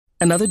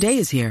Another day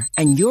is here,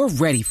 and you're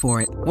ready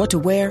for it. What to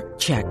wear?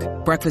 Check.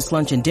 Breakfast,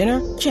 lunch, and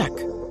dinner? Check.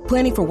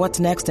 Planning for what's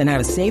next and how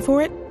to save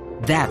for it?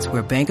 That's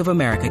where Bank of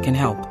America can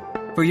help.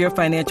 For your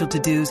financial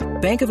to-dos,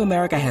 Bank of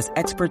America has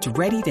experts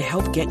ready to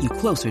help get you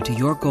closer to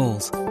your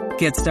goals.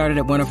 Get started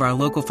at one of our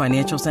local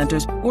financial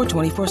centers or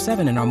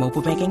 24/7 in our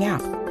mobile banking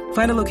app.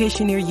 Find a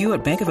location near you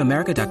at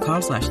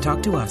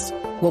bankofamerica.com/talktous.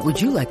 What would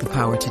you like the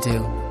power to do?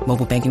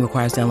 Mobile banking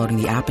requires downloading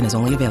the app and is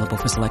only available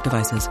for select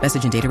devices.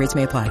 Message and data rates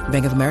may apply.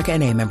 Bank of America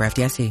N.A., member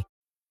FDIC.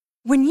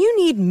 When you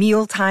need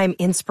mealtime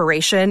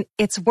inspiration,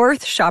 it's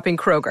worth shopping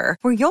Kroger,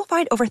 where you'll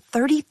find over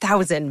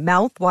 30,000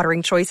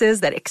 mouth-watering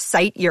choices that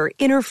excite your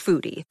inner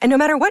foodie. And no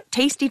matter what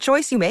tasty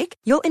choice you make,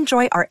 you'll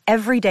enjoy our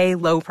everyday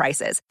low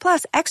prices,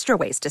 plus extra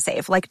ways to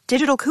save, like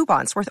digital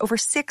coupons worth over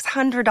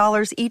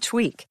 $600 each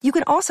week. You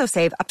can also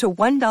save up to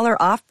 $1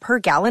 off per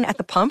gallon at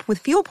the pump with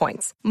fuel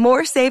points.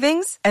 More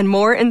savings and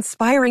more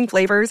inspiring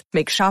flavors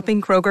make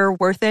shopping Kroger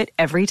worth it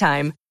every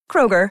time.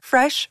 Kroger,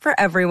 fresh for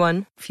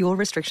everyone. Fuel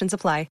restrictions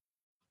apply.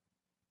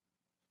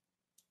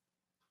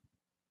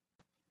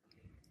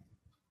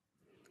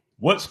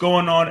 What's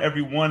going on,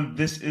 everyone?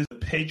 This is the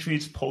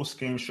Patriots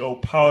post-game show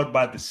powered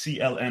by the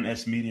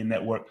CLNS Media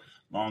Network.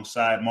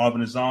 Alongside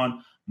Marvin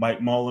Azan,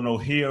 Mike Molyneux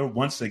here.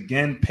 Once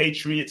again,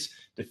 Patriots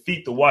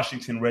defeat the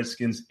Washington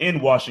Redskins in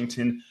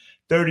Washington,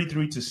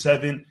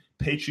 33-7.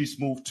 Patriots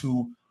move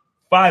to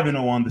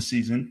 5-0 on the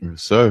season.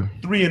 Yes, sir.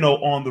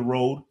 3-0 on the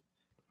road.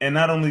 And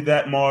not only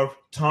that, Marv,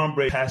 Tom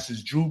Brady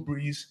passes Drew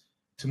Brees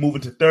to move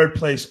into third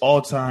place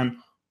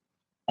all-time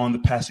on the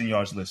passing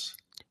yards list.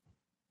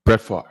 Brett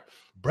Favre.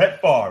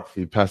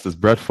 He passes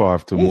Brett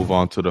Favre to move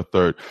on to the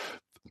third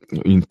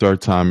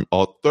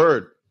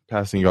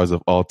passing yards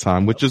of all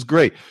time, which is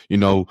great. You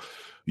know,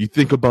 you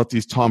think about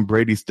these Tom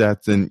Brady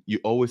stats and you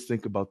always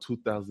think about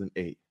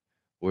 2008,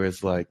 where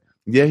it's like,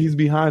 yeah, he's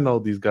behind all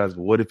these guys,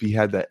 but what if he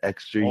had that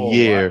extra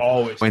year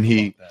when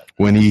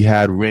he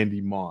had Randy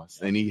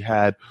Moss and he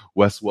had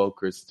Wes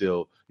Welker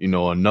still, you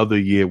know, another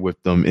year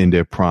with them in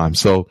their prime.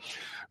 So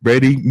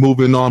Brady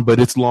moving on, but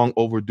it's long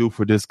overdue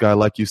for this guy.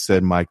 Like you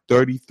said, Mike,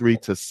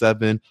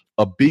 33-7,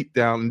 a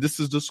beatdown. And this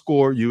is the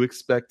score you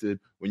expected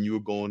when you were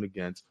going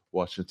against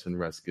Washington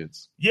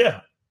Redskins.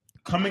 Yeah.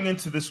 Coming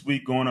into this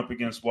week, going up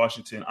against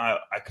Washington, I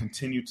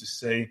continue to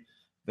say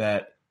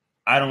that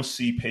I don't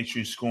see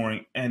Patriots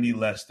scoring any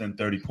less than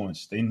 30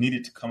 points. They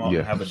needed to come out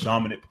and have a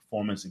dominant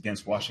performance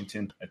against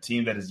Washington, a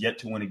team that has yet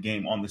to win a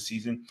game on the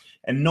season.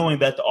 And knowing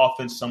that the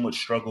offense somewhat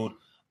struggled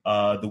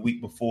the week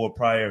before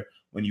prior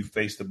when you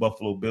faced the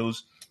Buffalo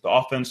Bills, the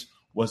offense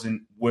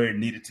wasn't where it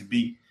needed to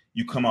be.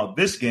 You come out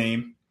this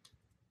game,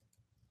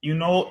 you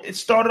know, it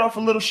started off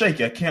a little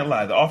shaky. I can't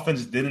lie. The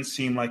offense didn't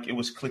seem like it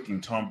was clicking.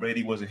 Tom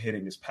Brady wasn't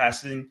hitting his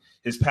passes.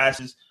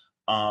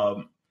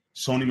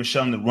 Sony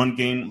Michel in the run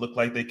game looked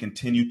like they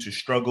continued to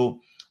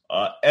struggle.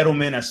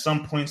 Edelman at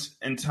some points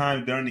in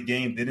time during the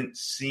game didn't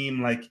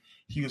seem like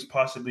he was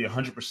possibly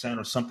 100%,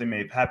 or something may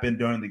have happened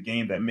during the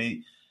game that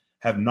may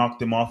have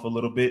knocked him off a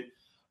little bit.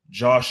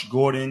 Josh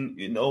Gordon,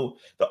 you know,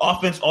 the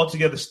offense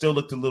altogether still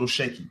looked a little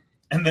shaky.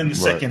 And then the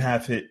second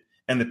half hit,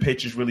 and the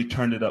Patriots really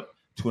turned it up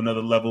to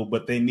another level,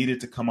 but they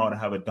needed to come out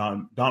and have a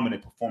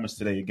dominant performance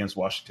today against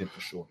Washington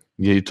for sure.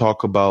 Yeah, you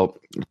talk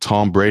about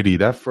Tom Brady.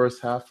 That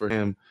first half for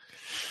him,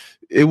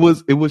 it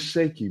was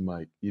shaky,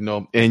 Mike, you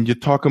know, and you're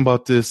talking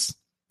about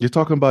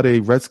a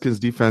Redskins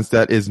defense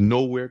that is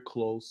nowhere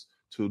close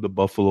to the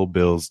Buffalo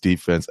Bills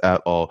defense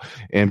at all.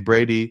 And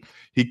Brady,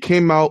 he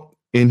came out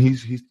and he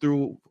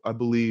threw, I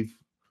believe,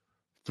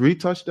 3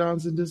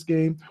 touchdowns in this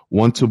game.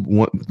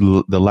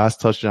 The last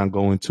touchdown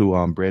going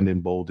to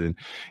Brandon Bolden.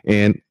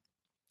 And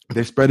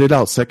they spread it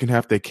out. Second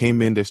half, they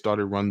came in, they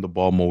started running the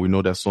ball more. We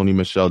know that Sony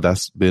Michel,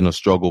 that's been a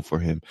struggle for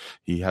him.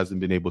 He hasn't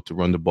been able to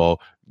run the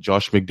ball.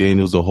 Josh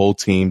McDaniels, the whole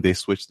team, they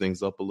switched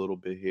things up a little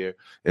bit here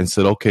and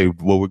said, okay,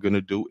 what we're going to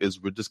do is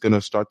we're just going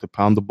to start to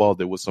pound the ball.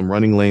 There was some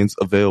running lanes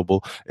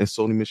available, and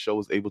Sony Michel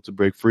was able to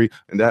break free,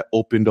 and that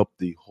opened up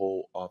the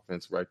whole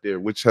offense right there,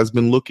 which has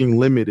been looking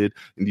limited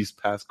in these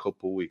past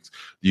couple of weeks.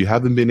 You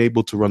haven't been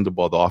able to run the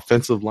ball. The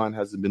offensive line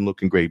hasn't been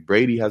looking great.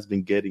 Brady has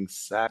been getting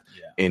sacked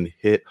and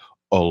hit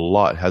a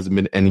lot,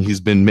 and he's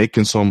been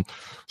making some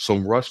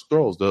rush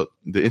throws. The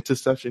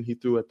interception he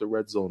threw at the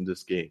red zone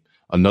this game,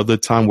 another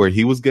time where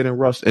he was getting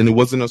rushed, and it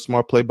wasn't a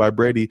smart play by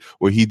Brady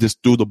where he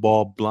just threw the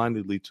ball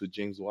blindly to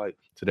James White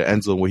to the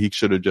end zone where he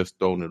should have just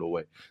thrown it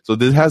away. So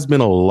there has been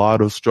a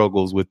lot of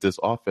struggles with this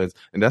offense,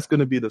 and that's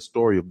going to be the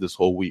story of this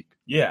whole week.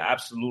 Yeah,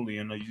 absolutely.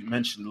 And you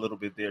mentioned a little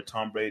bit there,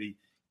 Tom Brady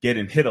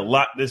getting hit a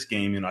lot this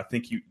game. And I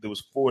think there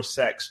was 4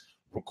 sacks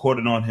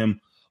recorded on him,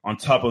 on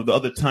top of the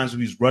other times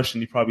when he's rushing.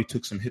 He probably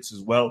took some hits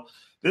as well.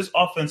 This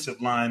offensive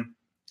line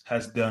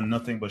has done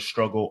nothing but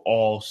struggle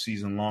all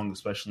season long,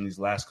 especially in these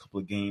last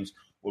couple of games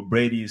where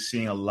Brady is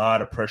seeing a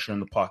lot of pressure in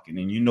the pocket.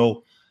 And you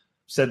know,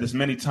 said this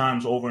many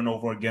times over and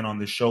over again on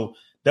this show,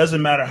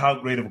 doesn't matter how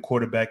great of a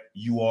quarterback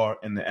you are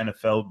in the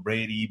NFL,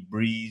 Brady,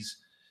 Breeze,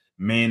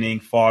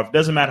 Manning, Favre,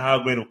 doesn't matter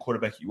how great of a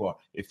quarterback you are.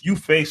 If you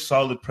face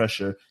solid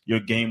pressure,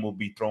 your game will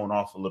be thrown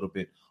off a little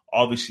bit.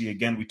 Obviously,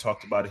 again, we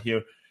talked about it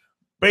here.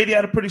 Brady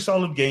had a pretty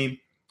solid game,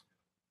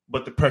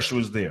 but the pressure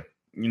was there.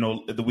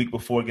 The week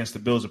before against the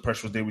Bills, the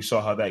pressure was there. We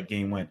saw how that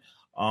game went.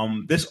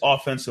 This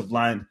offensive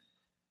line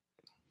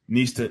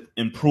needs to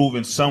improve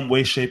in some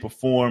way, shape, or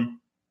form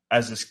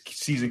as this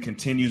season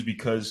continues,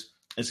 because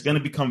it's going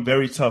to become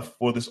very tough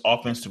for this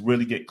offense to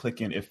really get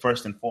clicking if,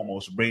 first and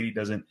foremost, Brady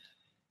doesn't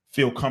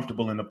feel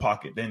comfortable in the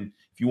pocket. Then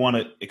if you want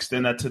to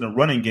extend that to the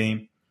running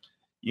game,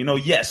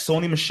 yes,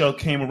 Sony Michel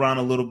came around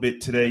a little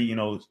bit today,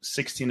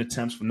 16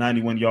 attempts for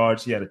 91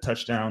 yards. He had a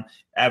touchdown,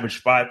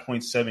 averaged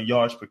 5.7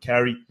 yards per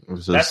carry.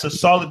 That's a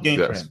solid game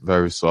for him.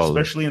 Very solid.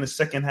 Especially in the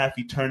second half,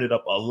 he turned it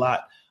up a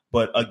lot.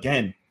 But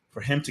again,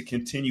 for him to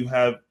continue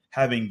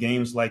having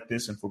games like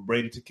this and for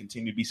Brady to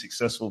continue to be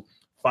successful,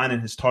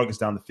 finding his targets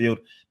down the field,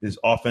 this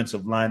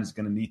offensive line is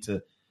going to need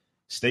to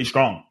stay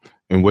strong.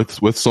 And with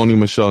Sony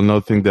Michel,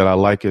 another thing that I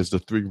like is the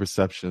 3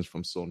 receptions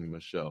from Sony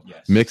Michel.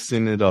 Yes.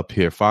 Mixing it up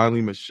here.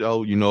 Finally,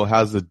 Michel,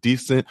 has a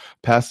decent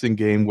passing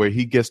game where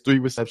he gets 3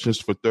 receptions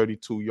for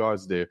 32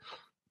 yards there.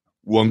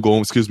 One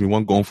going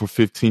for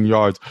 15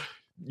 yards.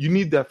 You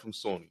need that from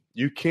Sony.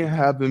 You can't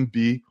have him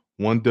be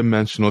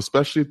one-dimensional,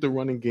 especially if the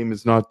running game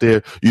is not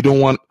there. You don't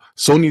want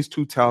Sony's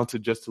too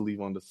talented just to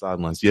leave on the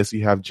sidelines. Yes,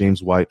 you have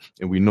James White,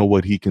 and we know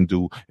what he can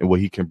do and what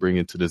he can bring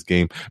into this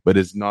game, but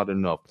it's not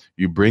enough.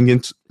 You bring in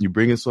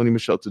Sony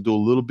Michel to do a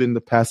little bit in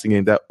the passing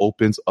game. That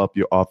opens up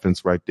your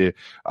offense right there.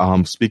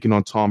 Speaking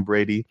on Tom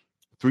Brady,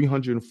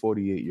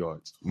 348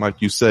 yards. Mike,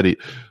 you said it.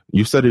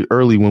 You said it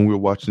early when we were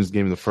watching this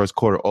game in the first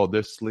quarter. Oh,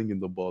 they're slinging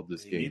the ball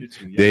this game.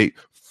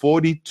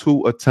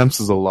 42 attempts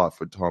is a lot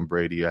for Tom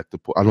Brady. I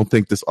don't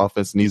think this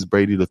offense needs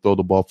Brady to throw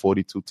the ball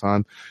 42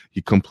 times.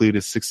 He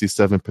completed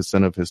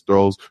 67% of his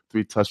throws,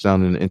 3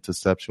 touchdowns and an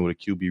interception with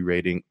a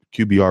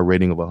QBR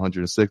rating of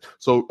 106.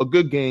 So a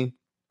good game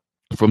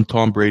from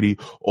Tom Brady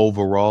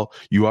overall.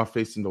 You are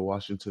facing the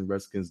Washington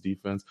Redskins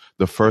defense.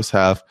 The first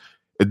half,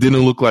 it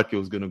didn't look like it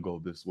was going to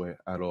go this way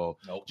at all.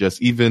 Nope.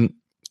 Just even,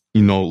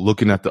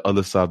 looking at the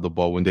other side of the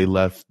ball, when they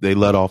let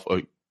off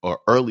a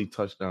early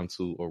touchdown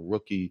to a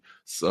rookie,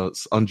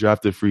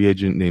 undrafted free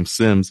agent named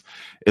Sims.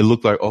 It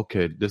looked like,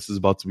 okay, this is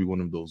about to be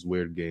one of those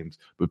weird games.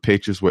 But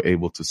Patriots were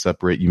able to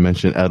separate. You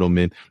mentioned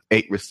Edelman,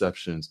 8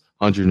 receptions,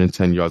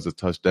 110 yards, a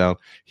touchdown.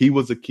 He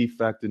was a key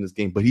factor in this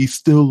game, but he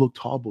still looked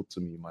horrible to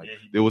me, Mike. Yeah,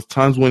 there was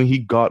times when he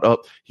got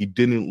up, he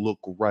didn't look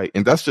right.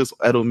 And that's just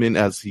Edelman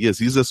as he is.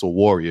 He's just a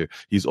warrior.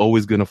 He's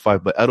always going to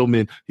fight. But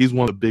Edelman, he's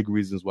one of the big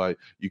reasons why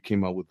you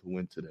came out with the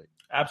win today.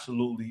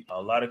 Absolutely.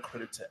 A lot of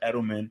credit to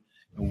Edelman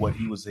and what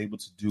he was able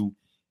to do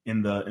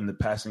in the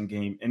passing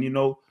game. And,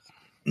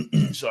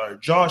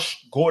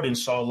 Josh Gordon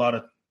saw a lot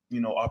of,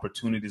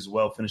 opportunities as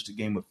well, finished the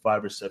game with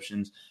 5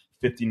 receptions,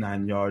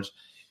 59 yards.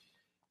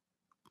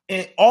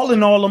 And all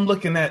in all, I'm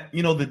looking at,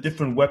 the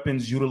different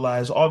weapons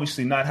utilized.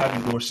 Obviously, not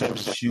having Dorsett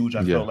was huge.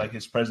 I felt like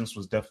his presence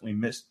was definitely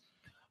missed.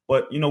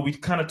 But, we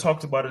kind of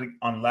talked about it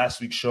on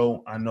last week's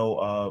show. I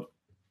know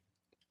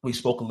we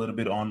spoke a little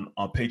bit on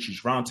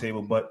Patriots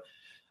Roundtable, but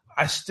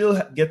I still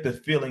get the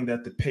feeling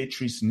that the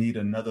Patriots need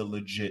another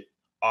legit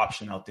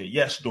option out there.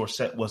 Yes,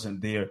 Dorsett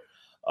wasn't there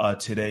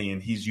today,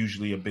 and he's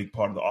usually a big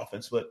part of the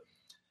offense, but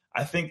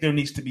I think there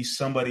needs to be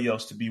somebody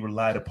else to be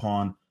relied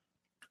upon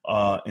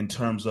in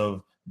terms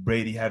of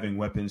Brady having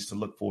weapons to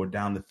look for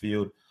down the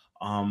field.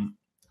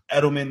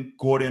 Edelman,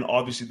 Gordon,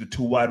 obviously the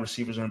 2 wide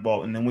receivers are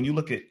involved. And then when you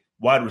look at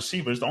wide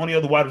receivers, the only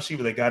other wide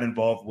receiver that got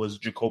involved was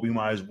Jacoby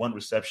Myers, 1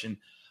 reception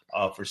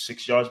for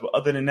 6 yards. But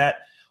other than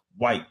that,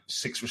 White,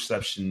 6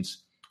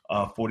 receptions,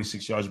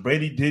 46 yards.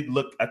 Brady did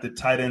look at the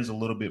tight ends a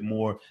little bit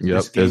more.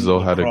 Yep,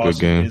 Izzo had a good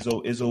game.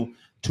 Izzo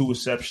 2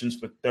 receptions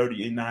for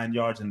 39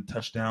 yards and a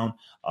touchdown.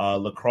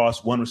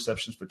 Lacrosse, 1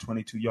 reception for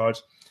 22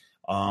 yards.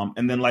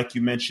 And then, like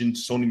you mentioned,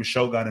 Sony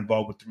Michel got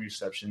involved with 3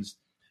 receptions.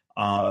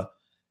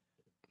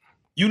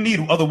 You need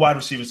other wide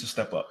receivers to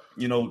step up.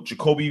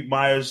 Jacoby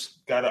Myers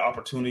got an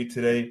opportunity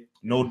today.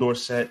 No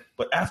Dorsett.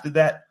 But after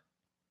that,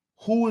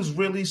 who is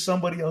really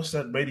somebody else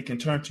that Brady can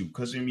turn to?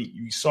 Because,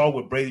 you saw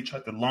what Brady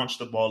tried to launch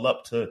the ball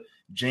up to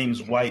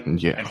James White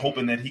and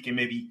hoping that he can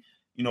maybe,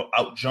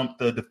 out-jump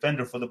the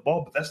defender for the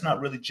ball. But that's not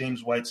really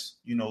James White's,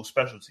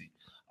 specialty.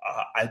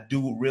 I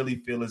do really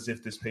feel as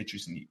if this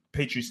Patriots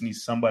need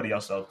somebody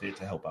else out there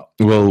to help out.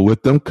 Well,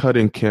 with them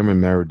cutting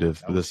Cameron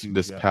Meredith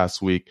this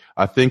past week,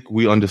 I think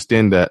we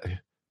understand that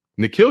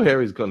N'Keal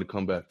Harry's going to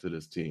come back to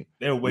this team.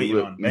 They're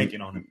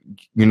banking on him.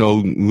 We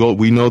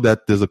know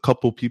that there's a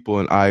couple people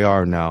in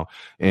IR now,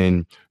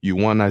 and you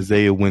want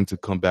Isaiah Wynn to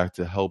come back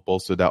to help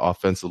bolster that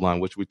offensive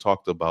line, which we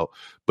talked about.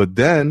 But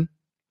then,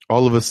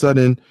 all of a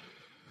sudden,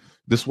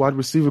 this wide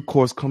receiver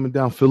core is coming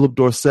down. Philip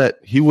Dorsett,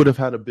 he would have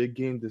had a big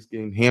game this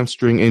game.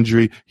 Hamstring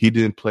injury, he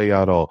didn't play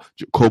at all.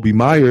 Jacoby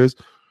Myers,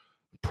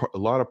 a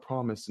lot of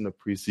promise in the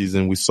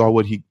preseason. We saw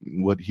what he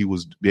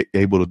was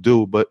able to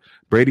do, but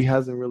Brady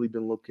hasn't really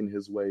been looking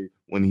his way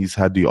when he's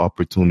had the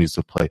opportunities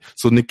to play.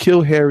 So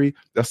N'Keal Harry,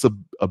 that's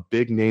a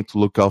big name to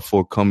look out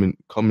for coming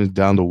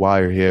down the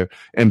wire here.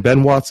 And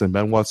Ben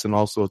Watson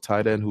also a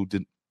tight end who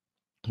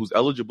who's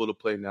eligible to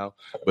play now,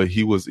 but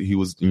he was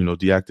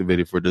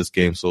deactivated for this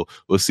game. So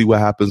we'll see what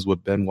happens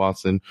with Ben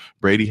Watson.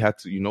 Brady had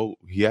to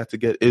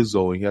get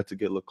Izzo and he had to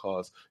get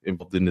Lacoste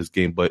involved in this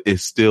game, but it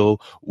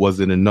still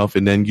wasn't enough.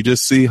 And then you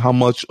just see how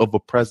much of a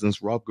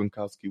presence Rob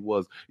Gronkowski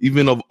was.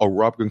 Even of a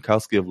Rob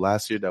Gronkowski of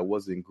last year that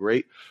wasn't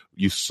great,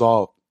 you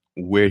saw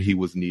where he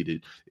was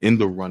needed in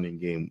the running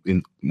game,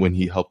 when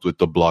he helped with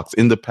the blocks,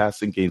 in the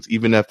passing games,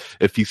 even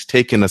if he's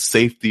taken a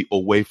safety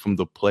away from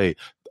the play.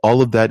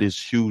 All of that is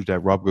huge, that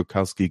Rob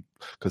Gronkowski,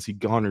 because he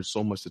garnered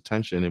so much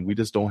attention, and we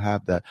just don't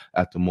have that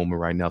at the moment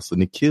right now. So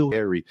N'Keal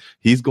Harry,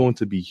 he's going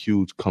to be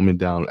huge coming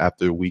down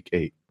after week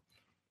 8.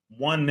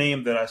 One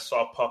name that I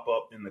saw pop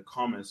up in the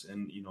comments,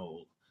 and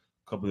a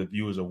couple of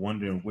viewers are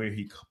wondering where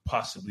he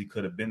possibly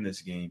could have been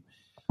this game.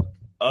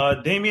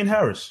 Damian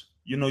Harris.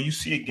 You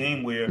see a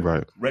game where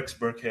Rex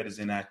Burkhead is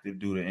inactive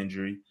due to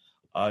injury.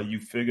 You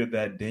figured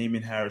that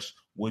Damian Harris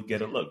would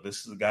get a look.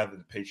 This is a guy that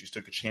the Patriots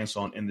took a chance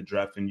on in the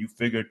draft, and you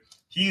figured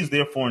he is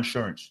there for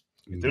insurance.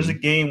 Mm-hmm. If there's a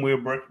game where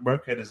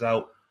Burkhead is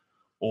out,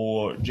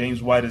 or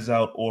James White is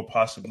out, or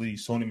possibly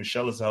Sony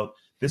Michel is out,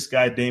 this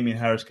guy, Damian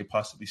Harris, could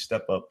possibly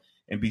step up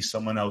and be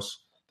someone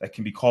else that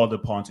can be called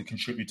upon to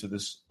contribute to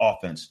this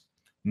offense.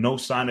 No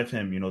sign of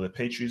him. The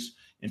Patriots,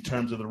 in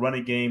terms of the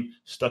running game,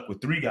 stuck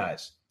with 3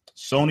 guys.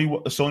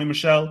 Sony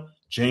Michel,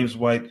 James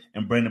White,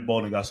 and Brandon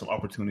Bolden got some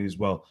opportunity as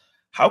well.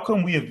 How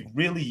come we have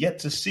really yet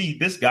to see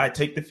this guy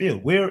take the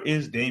field? Where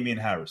is Damian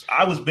Harris?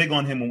 I was big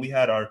on him when we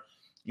had our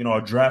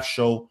draft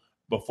show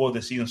before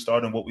the season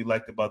started and what we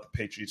liked about the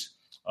Patriots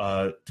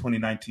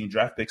 2019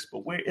 draft picks.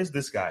 But where is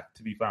this guy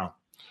to be found?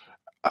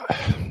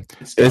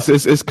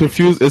 It's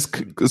confused.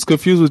 It's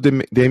confused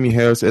with Damian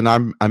Harris, and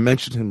I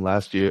mentioned him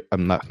last year.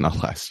 I'm not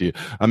last year.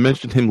 I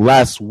mentioned him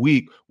last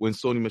week when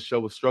Sony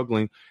Michel was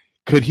struggling.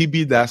 Could he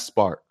be that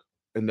spark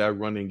in that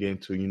running game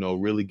to,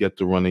 really get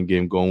the running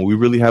game going? We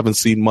really haven't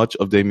seen much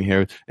of Damian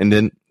Harris. And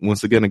then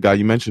once again, a guy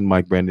you mentioned,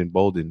 Brandon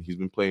Bolden, he's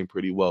been playing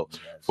pretty well.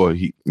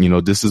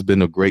 Yes. This has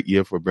been a great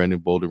year for Brandon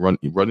Bolden.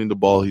 Running the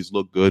ball, he's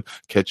looked good.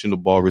 Catching the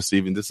ball,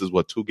 receiving. This is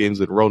 2 games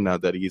in a row now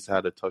that he's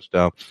had a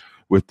touchdown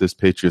with this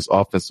Patriots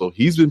offense. So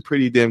he's been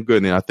pretty damn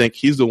good. And I think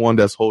he's the one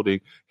that's holding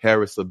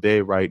Harris a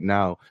bay right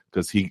now,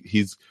 because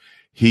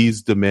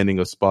he's demanding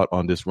a spot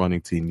on this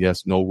running team.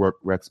 Yes, no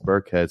Rex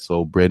Burkhead,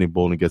 so Brandon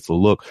Bolden gets a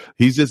look.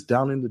 He's just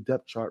down in the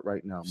depth chart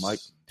right now, Mike.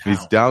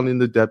 He's down in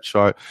the depth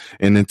chart,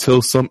 and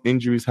until some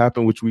injuries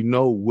happen, which we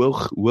know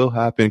will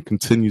happen,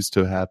 continues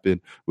to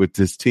happen with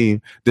this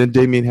team, then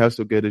Damian Harris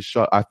will get his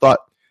shot. I thought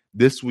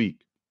this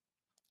week,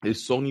 if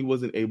Sony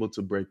wasn't able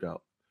to break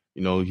out,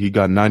 he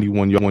got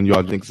 91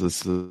 yards. I think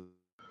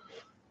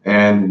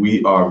and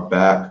we are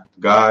back,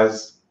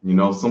 guys.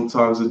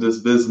 Sometimes in this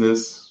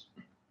business,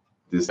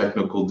 there's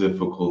technical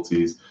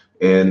difficulties,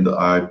 and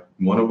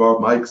one of our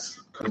mics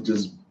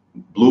just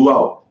blew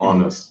out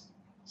on us.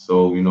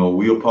 So,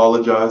 we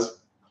apologize.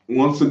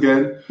 Once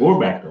again, we're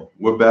back, though.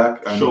 We're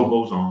back. Show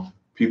goes on.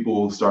 People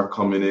will start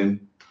coming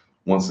in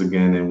once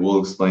again, and we'll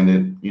explain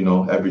it,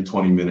 every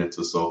 20 minutes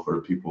or so for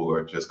the people who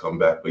are just come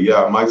back. But, yeah,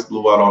 our mics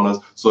blew out on us.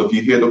 So if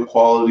you hear the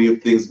quality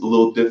of things a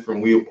little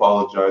different, we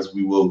apologize.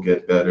 We will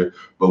get better.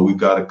 But we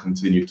got to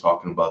continue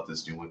talking about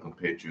this New England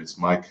Patriots.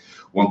 Mike,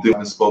 one thing I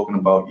haven't spoken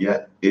about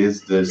yet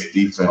is this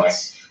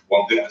defense.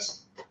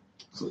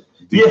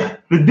 Yeah,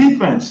 the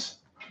defense.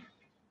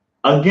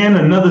 Again,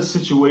 another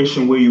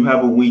situation where you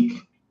have a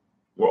week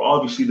where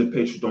obviously the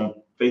Patriots don't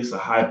face a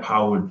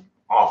high-powered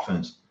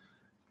offense.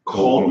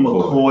 Colt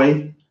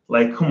McCoy,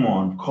 come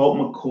on, Colt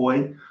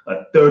McCoy,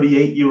 a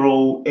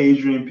 38-year-old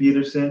Adrian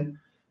Peterson.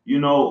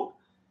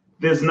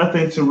 There's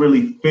nothing to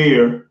really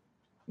fear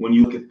when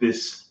you look at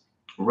this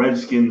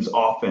Redskins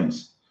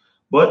offense.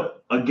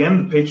 But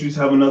again, the Patriots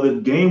have another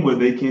game where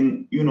they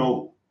can,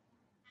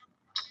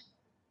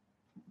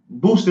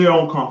 boost their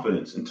own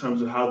confidence in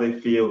terms of how they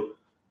feel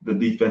the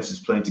defense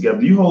is playing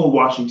together. You hold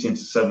Washington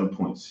to 7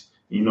 points.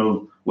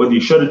 Whether you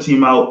shut a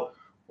team out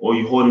or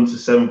you hold them to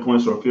 7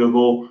 points or a field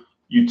goal,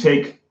 you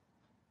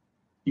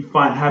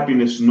find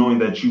happiness knowing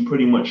that you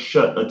pretty much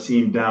shut a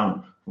team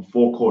down for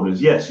 4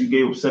 quarters. Yes, you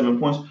gave up 7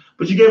 points,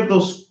 but you gave up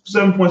those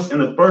 7 points in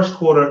the first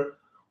quarter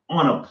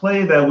on a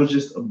play that was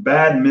just a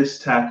bad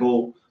missed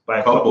tackle by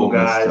a couple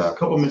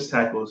missed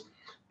tackles.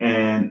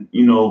 And,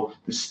 the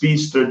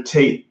speedster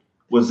Tate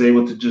was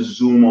able to just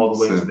zoom all the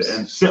way to the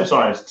end.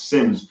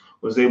 Sims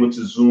was able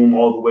to zoom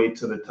all the way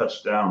to the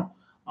touchdown.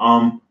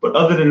 But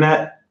other than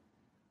that,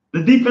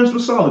 the defense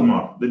was solid,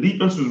 Mark. The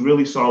defense was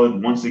really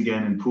solid once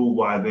again and proved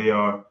why they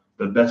are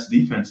the best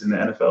defense in the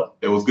NFL.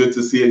 It was good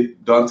to see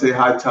Dante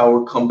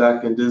Hightower come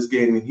back in this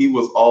game, and he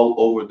was all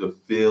over the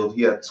field.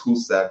 He had 2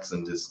 sacks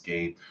in this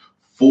game,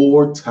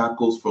 4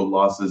 tackles for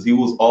losses. He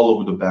was all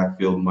over the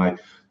backfield, Mike.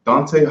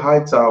 Dante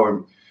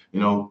Hightower,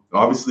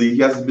 obviously he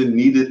hasn't been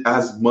needed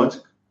as much.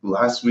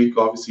 Last week,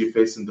 obviously, you're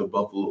facing the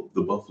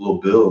Buffalo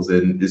Bills,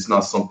 and it's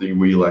not something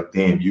where you're like,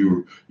 damn,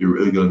 you're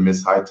really going to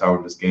miss Hightower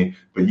in this game.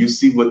 But you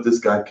see what this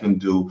guy can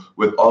do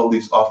with all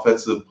these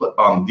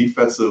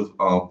defensive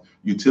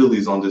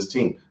utilities on this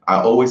team.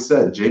 I always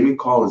said Jamie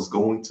Call is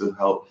going to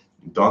help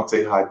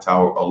Dante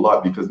Hightower a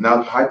lot, because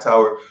now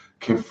Hightower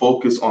can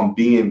focus on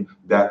being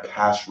that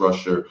pass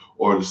rusher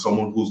or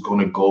someone who's going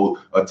to go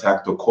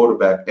attack the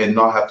quarterback and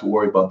not have to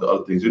worry about the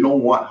other things. You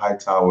don't want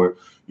Hightower,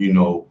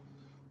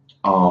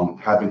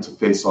 having to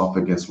face off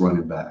against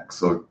running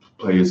backs or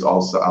players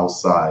also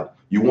outside.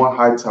 You want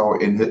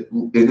Hightower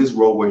in his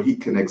role where he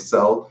can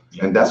excel,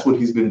 and that's what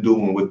he's been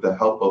doing with the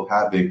help of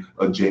having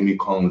a Jamie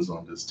Collins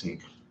on this team.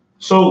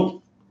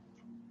 So,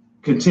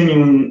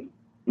 continuing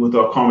with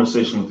our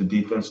conversation with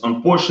the defense,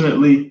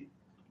 unfortunately,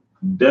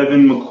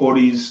 Devin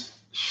McCourty's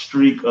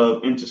streak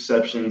of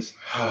interceptions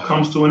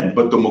comes to an end.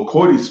 But the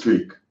McCourty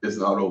streak is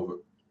not over.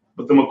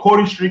 But the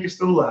McCourty streak is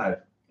still alive.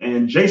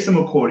 And Jason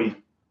McCourty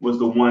was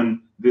the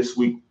one this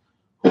week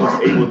who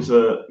was able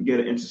to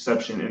get an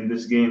interception in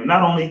this game. And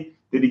not only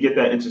did he get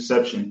that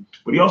interception,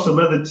 but he also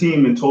led the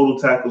team in total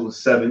tackles with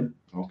 7.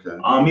 Okay.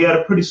 He had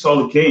a pretty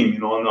solid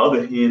game. On the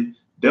other hand,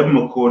 Devin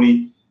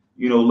McCourty,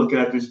 looking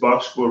at this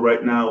box score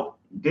right now,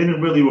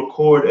 didn't really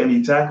record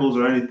any tackles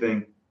or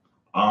anything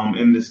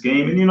in this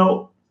game.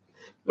 And,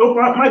 there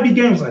might be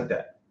games like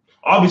that.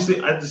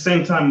 Obviously, at the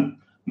same time,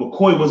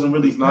 McCoy wasn't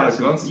really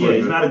passing. Yeah,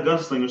 he's not a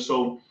gunslinger.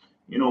 So,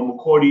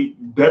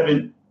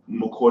 Devin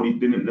McCourty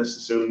didn't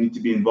necessarily need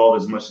to be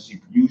involved as much as he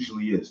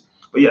usually is.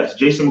 But yes,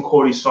 Jason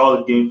McCourty,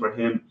 solid game for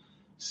him.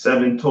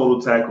 7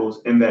 total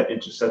tackles and that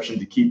interception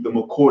to keep the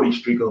McCourty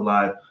streak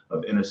alive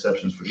of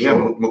interceptions for sure.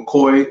 Yeah,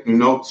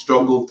 McCoy,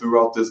 struggled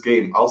throughout this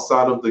game.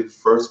 Outside of the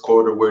first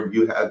quarter where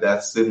you had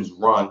that Sims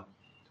run,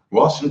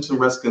 Washington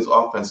Redskins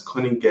offense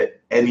couldn't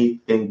get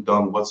anything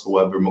done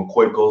whatsoever.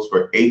 McCoy goes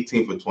for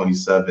 18 for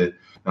 27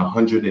 and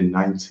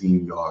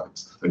 119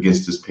 yards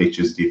against this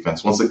Patriots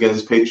defense. Once again,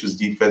 this Patriots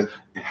defense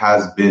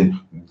has been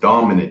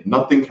dominant.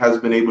 Nothing has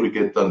been able to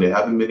get done. They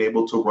haven't been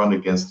able to run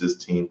against this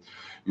team.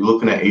 You're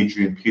looking at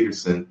Adrian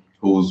Peterson,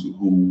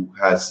 who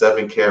had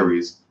 7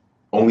 carries,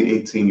 only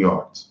 18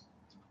 yards.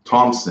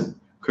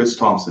 Chris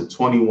Thompson,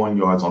 21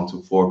 yards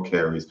onto 4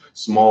 carries.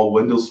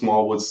 Wendell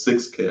Smallwood,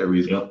 6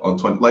 carries on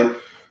 20.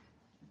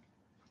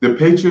 The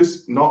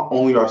Patriots not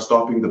only are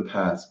stopping the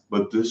pass,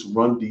 but this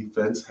run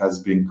defense has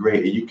been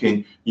great. And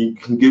you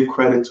can give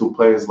credit to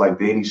players like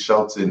Danny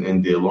Shelton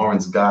and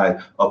Lawrence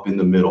Guy up in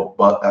the middle,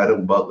 but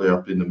Adam Butler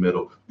up in the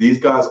middle. These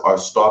guys are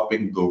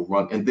stopping the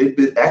run, and they've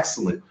been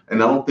excellent.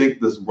 And I don't think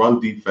this run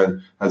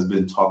defense has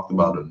been talked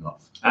about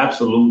enough.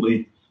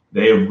 Absolutely.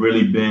 They have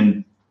really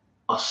been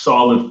a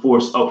solid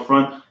force up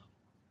front.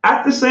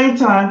 At the same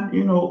time,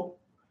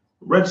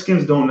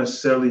 Redskins don't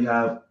necessarily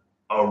have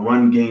a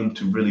run game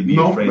to really be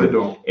afraid of.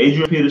 Don't.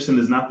 Adrian Peterson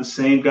is not the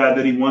same guy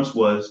that he once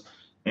was.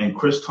 And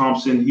Chris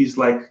Thompson, he's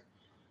like,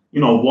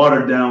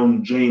 watered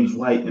down James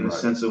White in the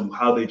sense of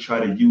how they try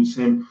to use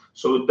him.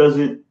 So it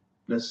doesn't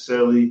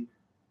necessarily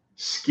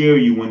scare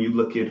you when you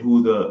look at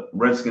who the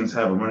Redskins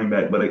have a running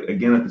back. But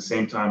again, at the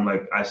same time,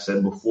 like I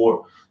said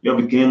before, you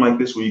have a game like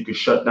this where you can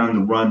shut down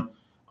the run.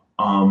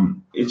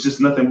 It's just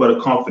nothing but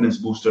a confidence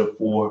booster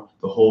for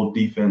the whole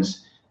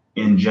defense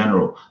in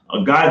general.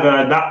 A guy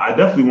that I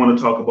definitely want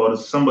to talk about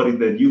is somebody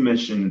that you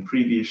mentioned in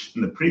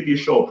the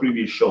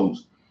previous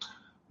shows,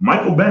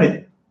 Michael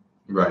Bennett.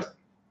 Right.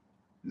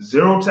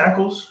 0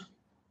 tackles.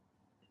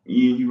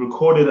 He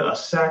recorded a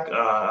sack,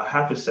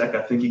 half a sack.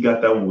 I think he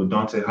got that one with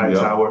Dante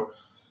Hightower. Yep.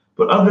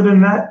 But other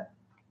than that,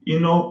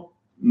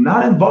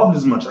 not involved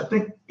as much. I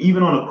think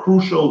even on a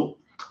crucial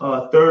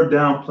 3rd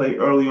down play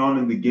early on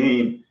in the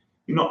game,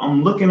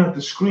 I'm looking at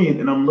the screen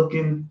and I'm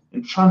looking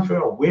and trying to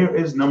figure out where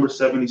is number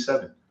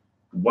 77.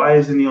 Why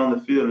isn't he on the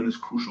field in this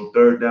crucial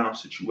 3rd down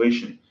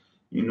situation?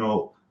 I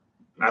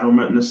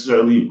don't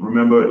necessarily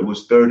remember it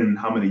was 3rd and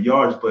how many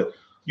yards, but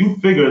you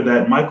figure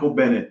that Michael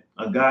Bennett,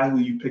 a guy who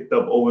you picked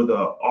up over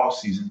the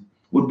offseason,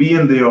 would be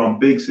in there on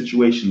big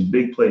situations,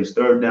 big plays,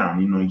 3rd down.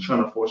 You're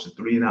trying to force a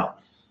 3 and out.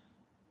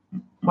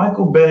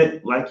 Michael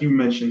Bennett, like you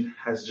mentioned,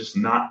 has just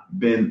not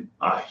been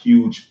a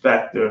huge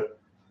factor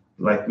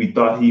like we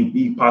thought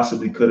he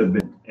possibly could have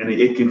been. And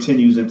it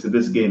continues into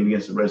this game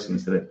against the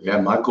Redskins today.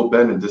 Yeah, Michael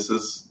Bennett, this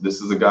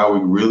is a guy we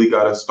really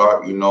got to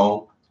start,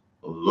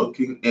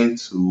 looking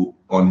into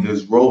on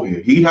his role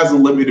here. He has a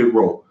limited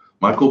role.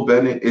 Michael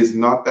Bennett is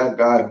not that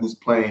guy who's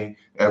playing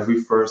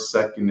every 1st,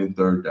 2nd, and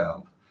 3rd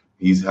down.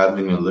 He's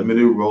having a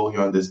limited role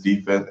here on this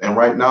defense. And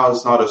right now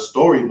it's not a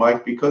story,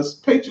 Mike, because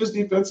Patriots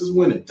defense is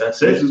winning.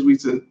 That's it.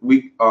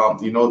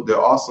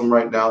 They're awesome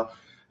right now.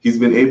 He's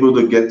been able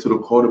to get to the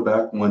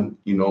quarterback when,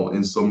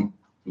 in some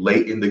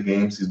late in the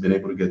games, he's been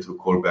able to get to the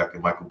quarterback,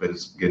 and Michael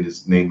Bennett's getting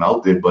his name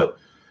out there. But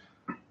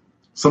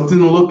something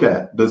to look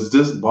at. Does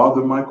this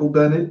bother Michael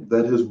Bennett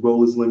that his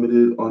role is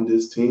limited on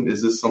this team?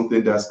 Is this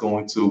something that's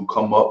going to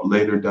come up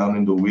later down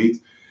in the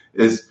week?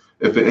 If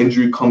an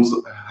injury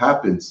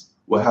happens,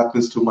 what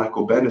happens to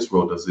Michael Bennett's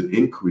role? Does it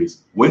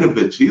increase?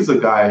 Winovich, he's a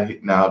guy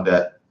now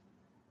that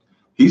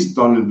he's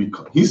starting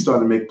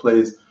to make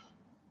plays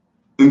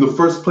in the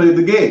first play of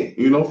the game.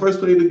 First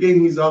play of the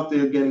game, he's out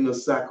there getting a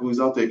sack, he's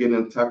out there getting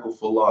a tackle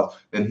for loss.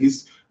 And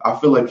I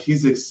feel like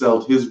he's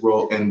excelled his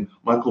role, and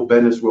Michael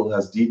Bennett's role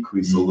has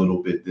decreased a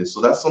little bit there.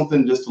 So that's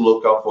something just to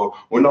look out for.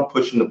 We're not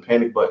pushing the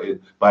panic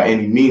button by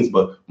any means,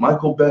 but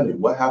Michael Bennett,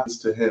 what happens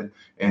to him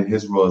and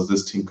his role as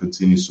this team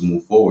continues to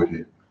move forward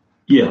here?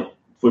 Yeah,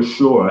 for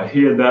sure. I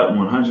hear that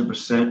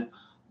 100%.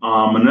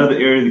 Another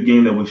area of the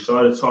game that we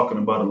started talking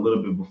about a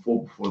little bit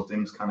before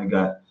things kind of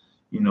got,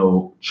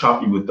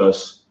 choppy with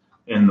us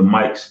and the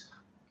mics.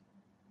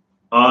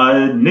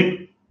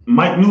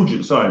 Mike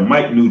Nugent,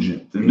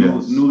 the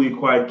newly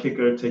acquired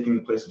kicker, taking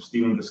the place of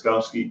Steven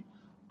Gostkowski.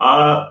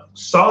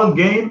 Solid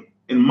game,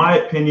 in my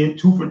opinion.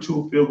 2 for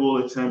 2 field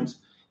goal attempts.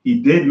 He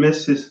did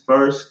miss his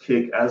first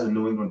kick as a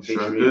New England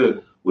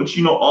Patriot, which,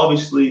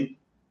 obviously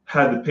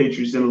had the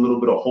Patriots in a little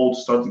bit of hold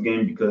to start the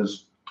game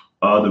because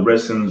the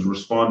Redskins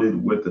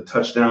responded with a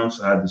touchdown,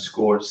 so had the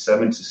score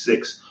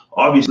 7-6.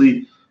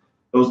 Obviously,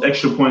 those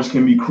extra points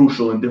can be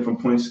crucial in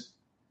different points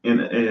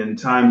in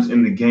times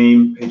in the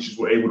game. Patriots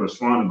were able to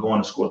respond and go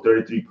on to score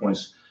 33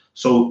 points.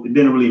 So it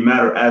didn't really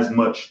matter as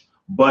much.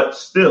 But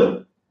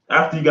still,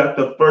 after he got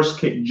the first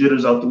kick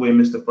jitters out the way,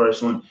 missed the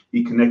first one,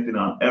 he connected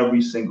on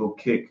every single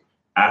kick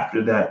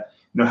after that.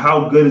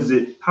 How good does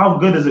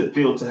it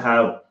feel to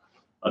have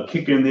a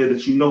kicker in there that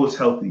is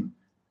healthy,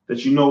 that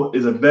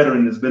is a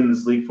veteran that's been in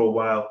this league for a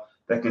while,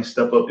 that can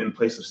step up in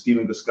place of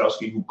Steven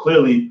Gostkowski, who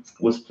clearly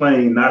was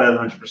playing not at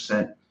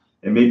 100%.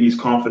 And maybe his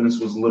confidence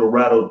was a little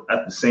rattled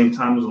at the same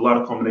time. There's a lot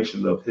of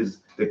combinations of his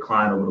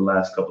decline over the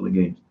last couple of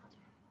games.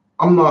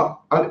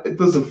 It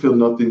doesn't feel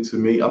nothing to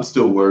me. I'm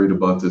still worried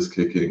about this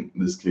kicking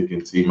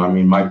team. I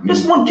mean, Mike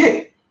missed one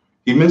kick.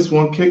 He missed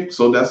one kick.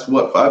 So that's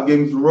 5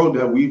 games in a row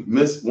that we've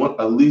missed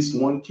at least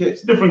one kick.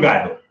 It's a different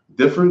guy, though.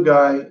 Different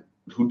guy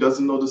who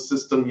doesn't know the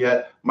system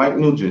yet. Mike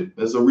Nugent,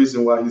 there's a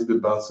reason why he's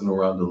been bouncing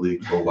around the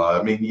league for a while.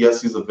 I mean,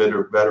 yes, he's a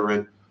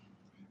veteran.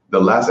 The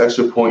last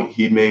extra point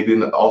he made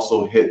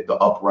also hit the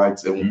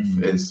uprights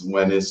and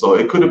went in. So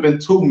it could have been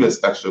 2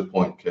 missed extra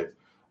point kicks.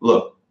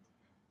 Look,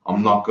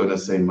 I'm not gonna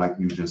say Mike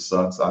Nugent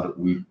sucks.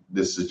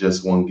 This is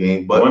just one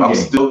game, but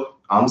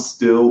I'm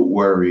still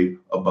worried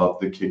about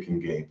the kicking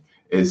game.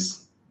 It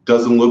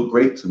doesn't look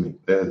great to me.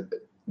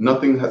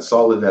 Nothing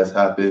solid has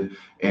happened,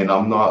 and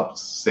I'm not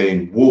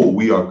saying, "Whoa,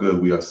 we are good.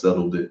 We are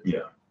settled it."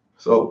 Yeah.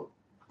 So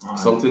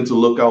something to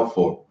look out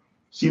for.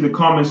 See the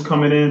comments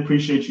coming in.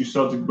 Appreciate you,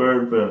 Celtic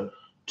Bird, for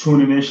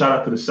tuning in. Shout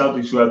out to the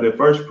Celtics who have their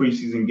first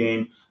preseason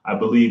game, I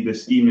believe,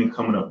 this evening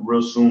coming up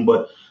real soon.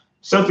 But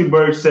Celtic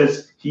Bird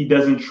says he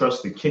doesn't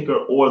trust the kicker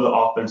or the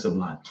offensive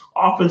line.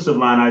 Offensive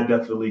line, I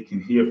definitely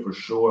can hear for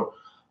sure.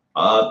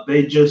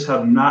 They just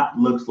have not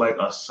looked like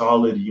a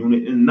solid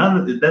unit. And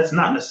that's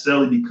not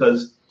necessarily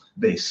because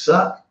they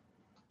suck.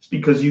 It's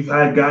because you've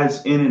had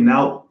guys in and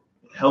out,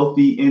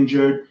 healthy,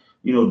 injured.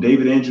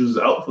 David Andrews is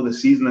out for the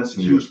season. That's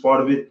a huge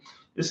part of it.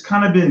 It's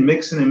kind of been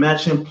mixing and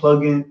matching,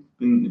 plugging,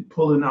 and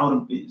pulling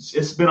out.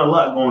 It's been a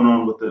lot going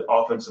on with the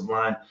offensive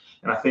line.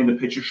 And I think the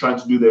Patriots trying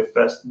to do their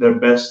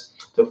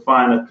best to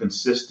find a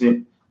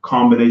consistent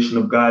combination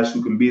of guys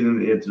who can be in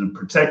the air to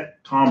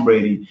protect Tom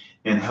Brady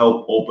and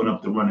help open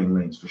up the running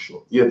lanes for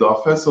sure. Yeah, the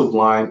offensive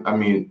line, I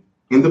mean,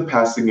 in the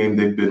passing game,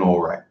 they've been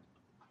all right.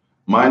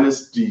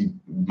 Minus the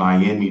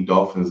Miami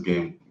Dolphins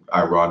game,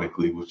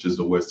 ironically, which is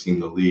the worst team in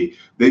the league.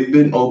 They've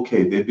been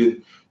okay. They've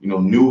been,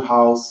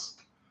 Newhouse,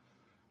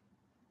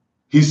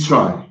 he's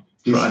trying.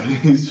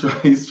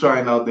 He's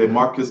trying out there.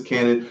 Marcus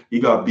Cannon, he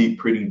got beat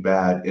pretty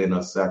bad in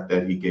a sack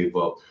that he gave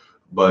up.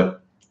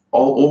 But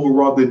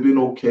overall, they've been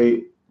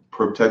okay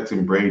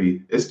protecting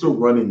Brady. It's the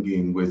running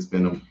game where it's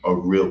been a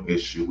real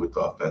issue with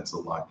the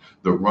offensive line.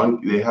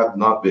 They have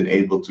not been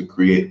able to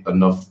create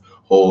enough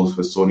holes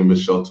for Sony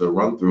Michel to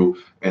run through,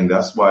 and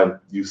that's why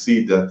you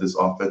see that this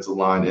offensive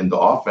line and the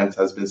offense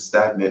has been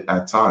stagnant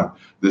at times.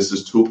 This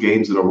is 2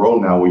 games in a row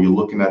now where you're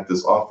looking at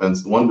this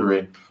offense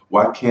wondering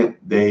why can't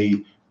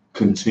they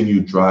continue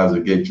drives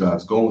or get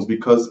drives going. It's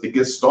because it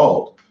gets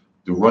stalled.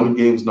 The running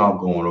game's not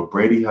going, or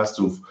Brady has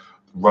to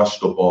rush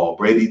the ball.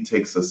 Brady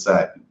takes a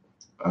sack.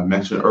 I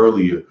mentioned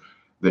earlier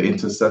the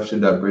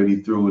interception that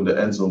Brady threw in the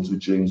end zone to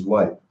James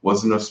White.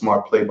 Wasn't a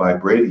smart play by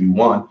Brady.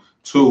 1.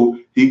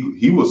 2,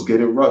 he was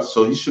getting rushed,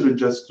 so he should have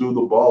just threw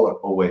the ball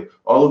away.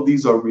 All of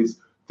these are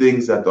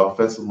things that the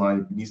offensive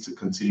line needs to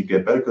continue to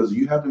get better because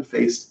you haven't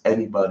faced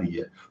anybody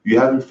yet. You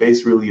haven't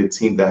faced really a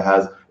team that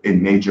has a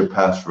major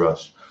pass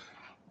rush.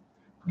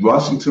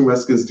 Washington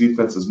Redskins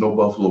defense is no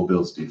Buffalo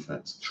Bills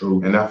defense.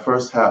 True. In that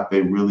first half, they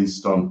really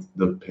stumped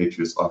the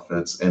Patriots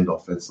offense and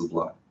offensive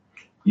line.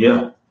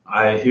 Yeah,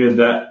 I hear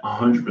that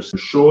 100%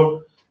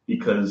 sure,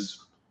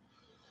 because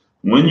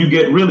when you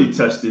get really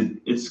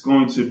tested, it's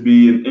going to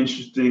be an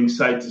interesting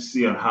sight to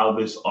see on how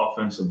this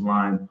offensive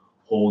line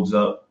holds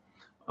up.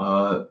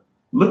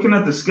 Looking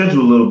at the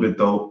schedule a little bit,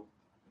 though,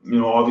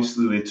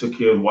 obviously they took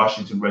care of the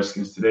Washington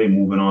Redskins today,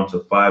 moving on to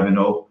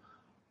 5-0,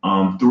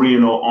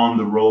 3-0 on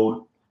the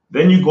road.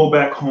 Then you go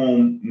back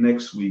home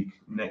next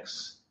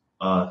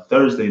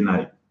Thursday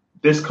night.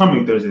 This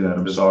coming Thursday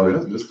night,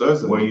 This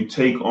Thursday. Where you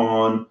take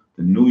on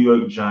the New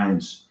York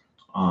Giants,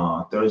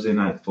 Thursday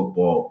night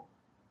football.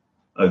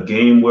 a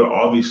game where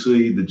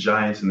obviously the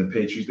Giants and the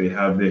Patriots, they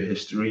have their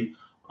history,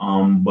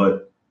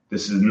 but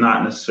this is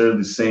not necessarily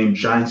the same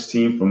Giants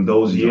team from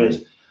those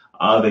years.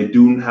 They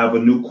do have a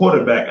new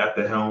quarterback at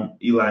the helm.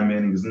 Eli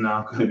Manning is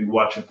now going to be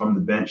watching from the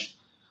bench.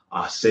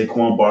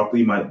 Saquon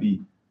Barkley might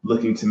be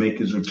looking to make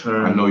his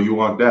return. I know you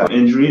want that.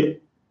 Injury.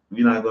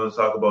 We're not going to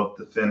talk about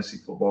the fantasy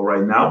football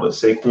right now, but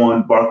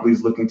Saquon Barkley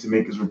is looking to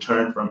make his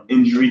return from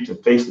injury to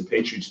face the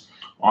Patriots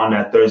on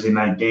that Thursday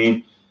night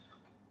game.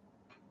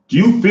 Do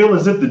you feel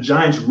as if the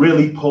Giants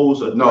really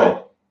pose a threat?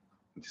 No.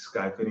 This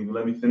guy couldn't even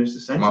let me finish the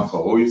sentence. My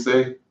fault. What you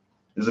say?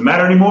 Does it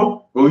matter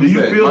anymore? What you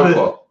say? My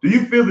fault. Do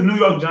you feel the New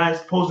York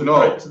Giants pose a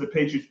threat to the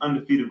Patriots'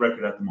 undefeated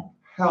record at the moment?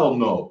 Hell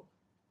no.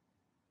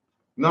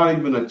 Not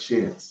even a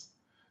chance.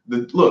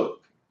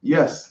 Look,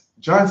 yes,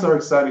 Giants are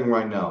exciting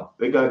right now.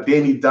 They got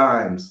Danny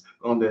Dimes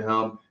on the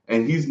helm,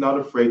 and he's not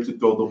afraid to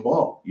throw the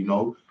ball. You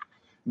know,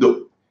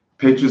 the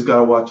Patriots got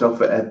to watch out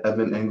for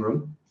Evan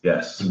Ingram.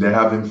 Yes. They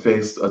haven't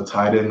faced a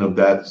tight end of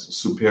that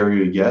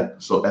superior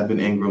yet. So Evan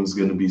Ingram's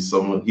going to be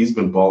someone. He's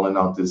been balling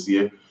out this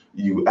year.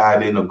 You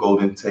add in a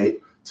Golden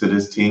Tate to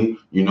this team.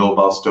 You know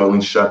about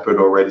Sterling Shepard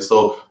already.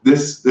 So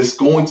this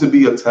going to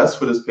be a test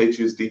for this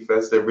Patriots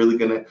defense. They're really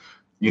going to,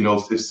 you know,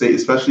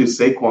 especially if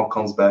Saquon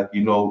comes back,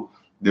 you know,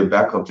 their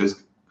backup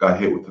just got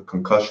hit with a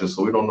concussion.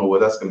 So we don't know where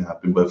that's going to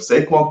happen. But if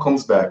Saquon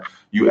comes back,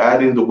 you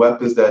add in the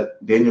weapons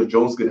that Daniel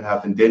Jones is going to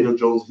have. And Daniel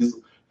Jones,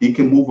 he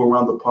can move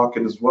around the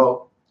pocket as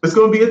well. It's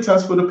going to be a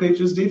test for the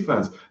Patriots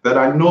defense that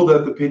I know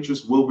that the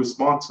Patriots will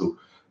respond to.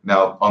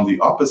 Now, on the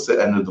opposite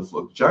end of the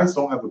floor, the Giants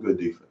don't have a good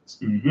defense.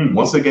 Mm-hmm.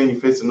 Once again, you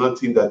face another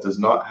team that does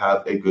not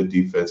have a good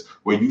defense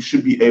where you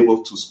should be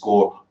able to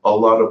score a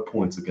lot of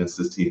points against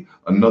this team.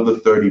 Another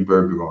 30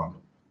 burger on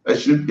them. It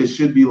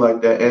should be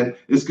like that, and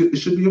it's good. It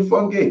should be a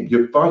fun game.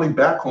 You're finally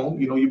back home.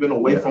 You know, you've been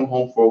away from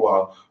home for a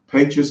while.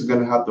 Patriots are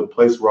going to have the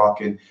place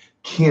rocking.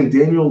 Can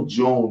Daniel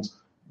Jones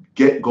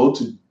go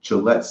to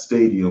Gillette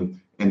Stadium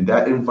in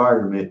that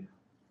environment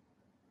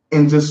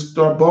and just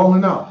start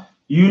balling out?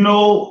 You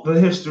know the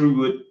history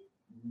with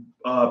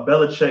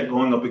Belichick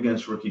going up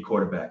against rookie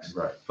quarterbacks.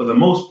 Right. For the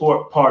most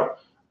part,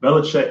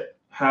 Belichick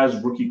has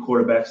rookie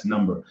quarterbacks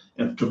number.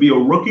 And to be a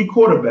rookie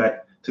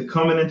quarterback, to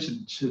come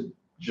into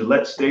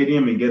Gillette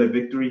Stadium and get a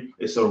victory,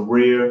 it's a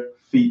rare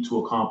feat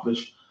to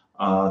accomplish.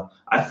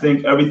 I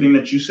think everything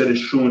that you said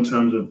is true in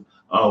terms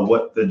of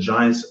what the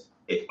Giants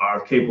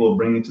are capable of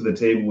bringing to the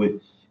table with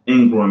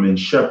Ingram and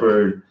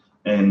Shepard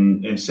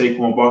and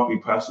Saquon Barkley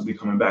possibly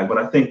coming back. But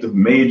I think the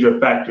major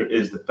factor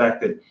is the fact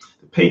that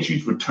the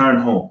Patriots return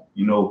home.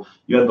 You know,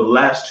 you had the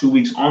last 2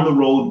 weeks on the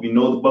road. We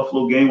know the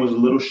Buffalo game was a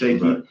little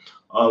shaky. Right.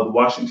 The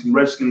Washington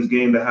Redskins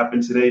game that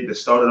happened today, they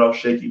started off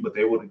shaky, but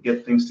they were able to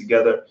get things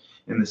together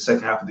in the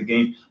second half of the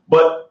game.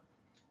 But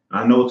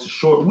I know it's a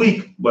short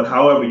week, but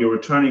however, you're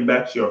returning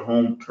back to your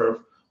home turf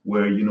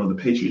where, you know, the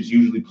Patriots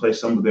usually play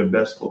some of their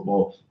best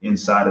football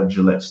inside of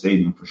Gillette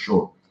Stadium for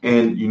sure.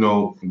 And, you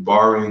know,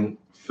 barring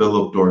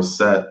Philip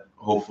Dorsett,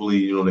 hopefully,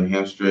 you know, the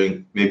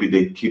hamstring, maybe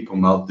they keep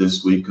him out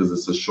this week because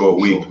it's a short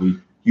week.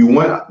 You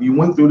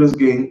went through this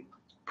game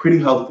pretty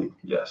healthy.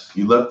 Yes.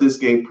 You left this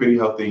game pretty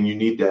healthy, and you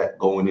need that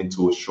going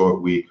into a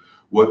short week.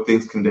 What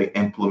things can they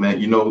implement?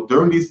 You know,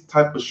 during these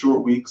type of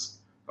short weeks,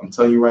 I'm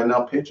telling you right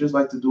now, Patriots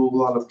like to do a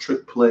lot of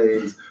trick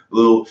plays,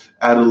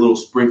 add a little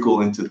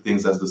sprinkle into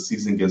things as the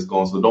season gets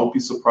going. So don't be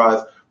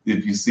surprised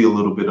if you see a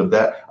little bit of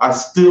that. I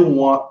still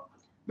want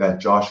that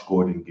Josh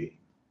Gordon game.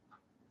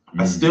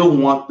 I still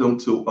want them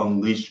to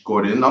unleash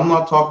Gordon. And I'm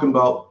not talking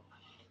about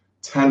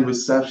 10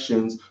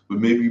 receptions, but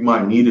maybe you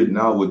might need it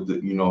now with the,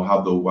 you know,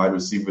 how the wide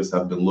receivers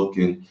have been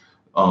looking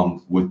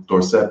with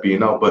Dorsett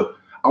being out. But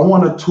I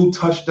want a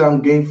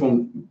 2-touchdown game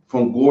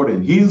from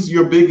Gordon. He's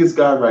your biggest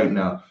guy right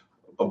now.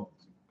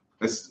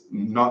 It's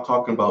not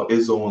talking about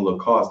Izzo and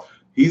Lacoste.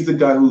 He's the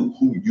guy who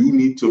you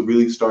need to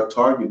really start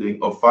targeting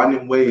or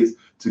finding ways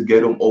to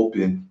get him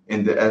open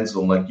in the end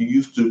zone. Like you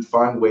used to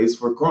find ways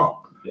for Gronk.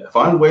 Yeah.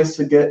 Find ways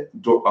to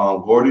get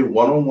Gordon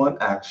one-on-one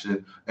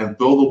action and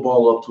throw the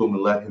ball up to him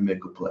and let him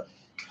make a play.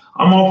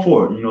 I'm all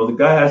for it. You know, the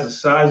guy has the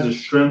size, the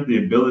strength,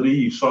 the ability.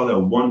 You saw that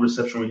one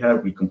reception we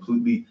had. We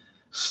completely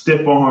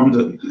stiff-armed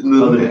the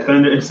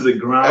defender into the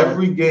ground.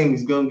 Every game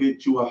he's going to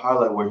get you a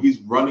highlight where he's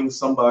running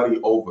somebody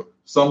over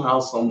somehow,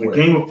 somewhere. The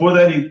game before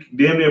that, he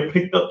damn near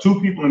picked up 2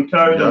 people and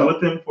carried them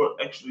with him for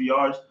extra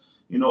yards.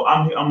 You know,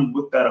 I'm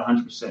with that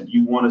 100%.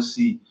 You want to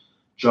see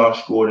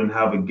Josh Gordon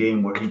have a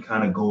game where he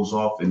kind of goes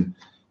off and,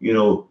 you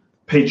know,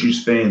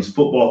 Patriots fans,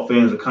 football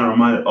fans are kind of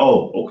reminded,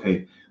 oh,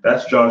 okay,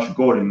 that's Josh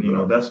Gordon. You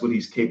know, that's what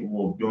he's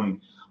capable of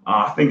doing.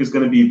 I think it's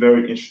going to be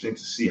very interesting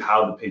to see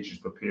how the Patriots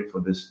prepare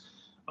for this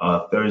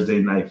Thursday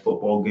night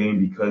football game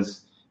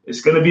because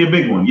it's going to be a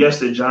big one. Yes,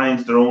 the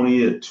Giants, they're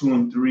only at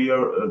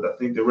 2-3, I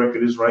think the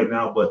record is right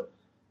now, but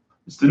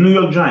it's the New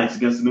York Giants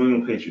against the New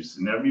England Patriots,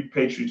 and every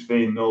Patriots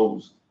fan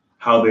knows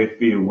how they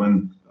feel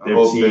when their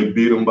team they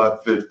beat them by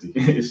 50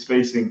 is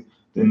facing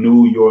the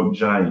New York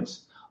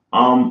Giants.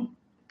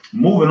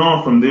 Moving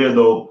on from there,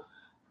 though,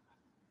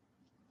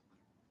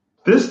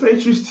 this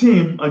Patriots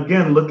team,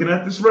 again, looking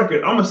at this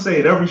record, I'm going to say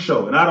it every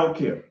show, and I don't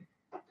care.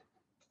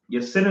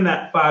 You're sitting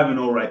at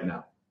 5-0 right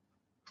now.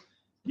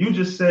 You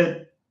just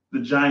said the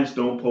Giants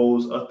don't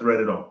pose a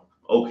threat at all.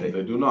 Okay.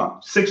 They do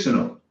not.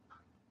 6-0.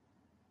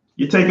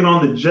 You're taking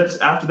on the Jets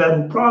after that,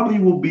 who probably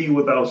will be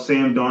without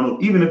Sam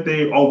Darnold. Even if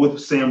they are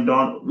with Sam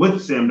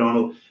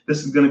Darnold,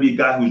 this is going to be a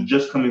guy who's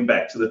just coming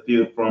back to the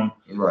field from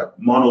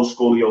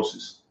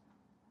monoscoliosis.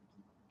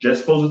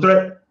 Jets pose a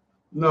threat?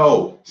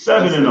 No.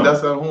 7-0. That's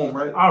at home,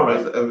 right? All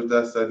right.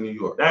 That's at New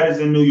York. That is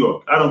in New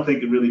York. I don't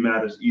think it really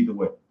matters either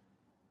way.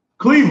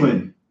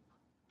 Cleveland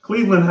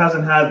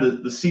hasn't had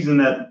the season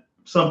that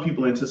some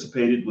people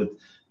anticipated, with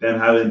them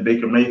having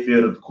Baker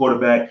Mayfield at the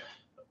quarterback,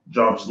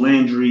 Jarvis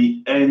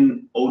Landry,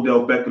 and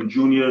Odell Beckham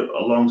Jr.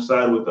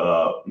 alongside with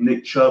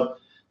Nick Chubb.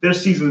 Their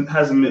season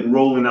hasn't been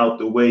rolling out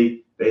the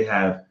way they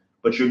have.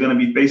 But you're going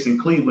to be facing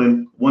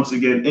Cleveland once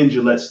again in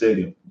Gillette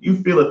Stadium.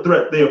 You feel a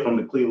threat there from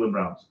the Cleveland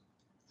Browns?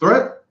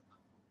 Threat?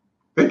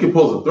 They can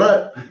pose a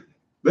threat.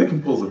 They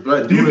can pose a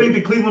threat. Do you think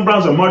the Cleveland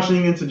Browns are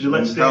marching into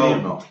Gillette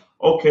Stadium? No.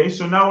 Okay,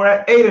 so now we're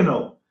at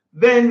 8-0.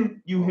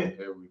 Then you hit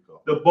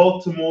the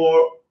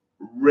Baltimore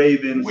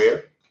Ravens.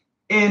 Where?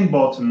 In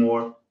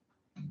Baltimore.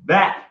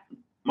 That,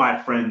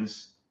 my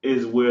friends,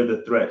 is where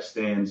the threat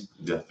stands.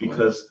 Definitely.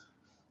 Because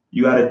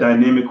you got a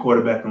dynamic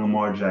quarterback in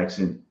Lamar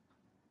Jackson.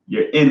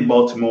 You're in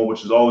Baltimore,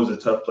 which is always a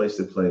tough place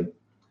to play.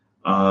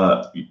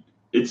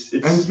 It's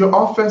and your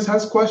offense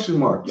has question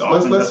marks.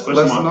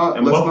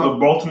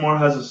 Baltimore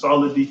has a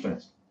solid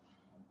defense.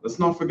 Let's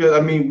not forget.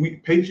 I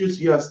mean, Patriots,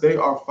 yes, they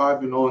are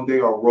 5-0 and they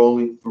are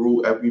rolling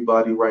through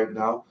everybody right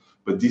now.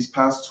 But these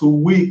past 2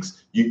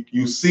 weeks,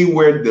 you see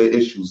where the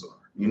issues are.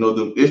 You know,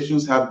 the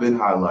issues have been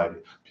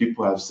highlighted.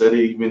 People have said it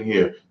even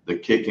here: the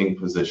kicking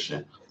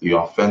position, the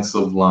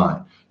offensive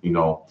line. You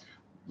know,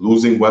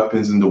 losing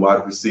weapons in the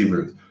wide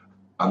receivers.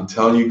 I'm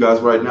telling you guys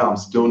right now, I'm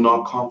still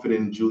not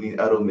confident in Julian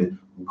Edelman.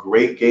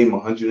 Great game,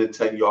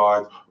 110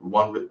 yards,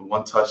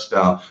 one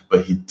touchdown,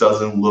 but he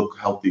doesn't look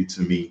healthy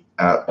to me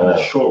at all.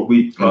 A short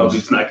week,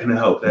 it's not going to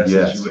help that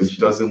situation. He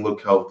doesn't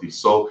look healthy.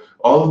 So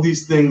all of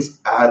these things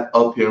add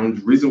up here. And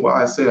the reason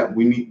why I say that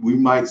we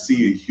might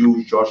see a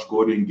huge Josh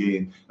Gordon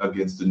game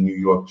against the New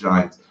York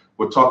Giants.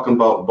 We're talking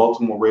about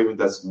Baltimore Ravens.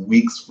 That's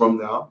weeks from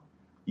now.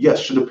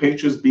 Yes, should the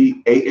Patriots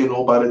be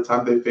 8-0 by the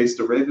time they face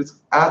the Ravens?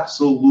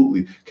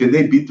 Absolutely. Can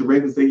they beat the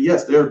Ravens?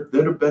 Yes, they're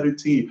a better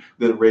team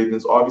than the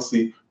Ravens.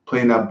 Obviously,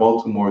 playing at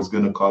Baltimore is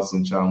going to cause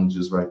some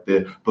challenges right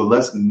there. But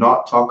let's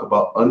not talk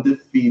about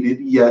undefeated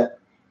yet.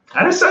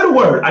 I didn't say the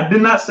word. I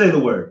did not say the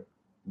word.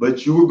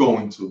 But you were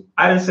going to.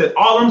 I didn't say.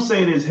 All I'm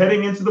saying is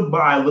heading into the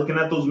bye, looking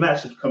at those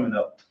matchups coming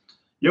up,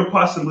 you're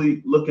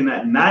possibly looking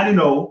at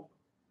 9-0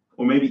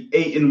 or maybe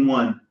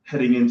 8-1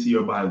 heading into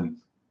your bye week.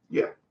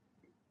 Yeah.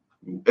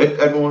 If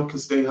everyone can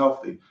stay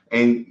healthy.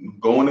 And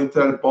going into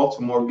that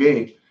Baltimore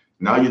game,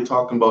 now you're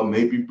talking about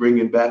maybe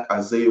bringing back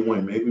Isaiah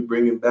Wynn, maybe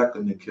bringing back a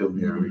N'Keal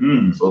Harry.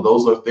 Mm-hmm. So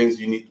those are things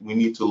we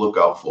need to look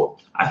out for.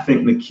 I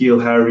think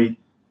N'Keal Harry,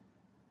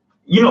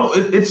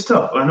 it's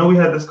tough. I know we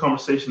had this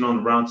conversation on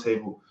the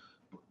roundtable,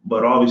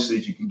 but obviously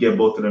if you can get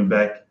both of them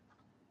back,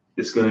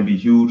 it's going to be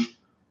huge.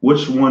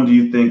 Which one do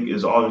you think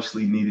is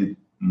obviously needed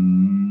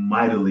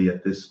mightily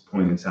at this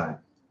point in time?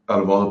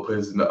 Out of all the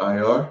players in the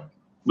IR?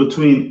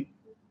 Between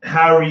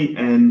Harry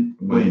and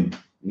Wynn.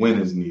 Wynn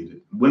is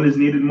needed. Wynn is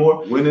needed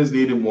more? Wynn is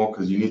needed more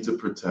because you need to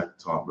protect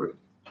Tom Brady.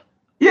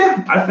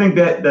 Yeah, I think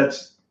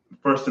that's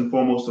first and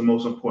foremost the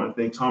most important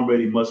thing. Tom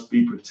Brady must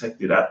be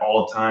protected at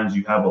all times.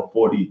 You have a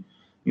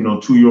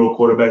 2-year-old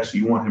quarterback, so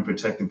you want him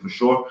protected for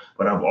sure.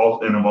 But I've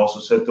also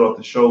said throughout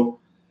the show,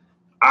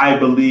 I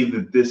believe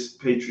that this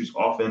Patriots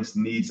offense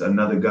needs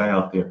another guy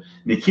out there.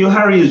 N'Keal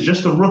Harry is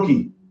just a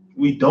rookie.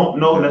 We don't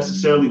know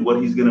necessarily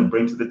what he's going to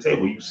bring to the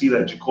table. You see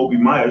that Jacoby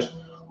Myers,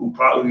 who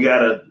probably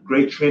got a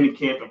great training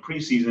camp and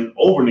preseason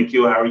over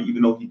N'Keal Harry,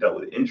 even though he dealt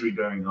with an injury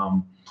during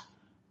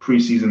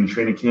preseason and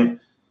training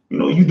camp.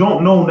 You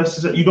don't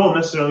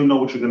necessarily know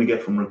what you're going to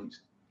get from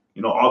rookies.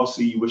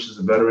 Obviously you wish as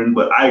a veteran,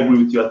 but I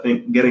agree with you. I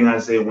think getting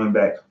Isaiah Wynn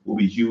back will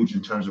be huge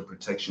in terms of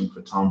protection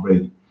for Tom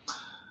Brady.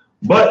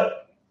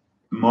 But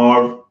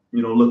Marv,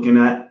 looking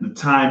at the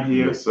time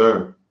here. Yes,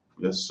 sir.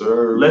 Yes,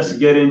 sir. Let's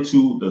get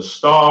into the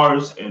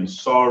stars and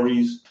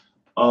sorries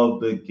of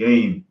the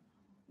game.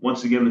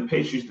 Once again, the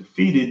Patriots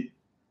defeated,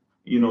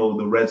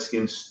 the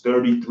Redskins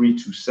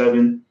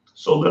 33-7.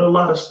 So there are a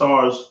lot of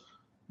stars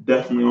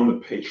definitely on the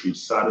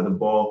Patriots side of the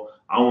ball.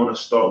 I want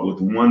to start with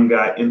one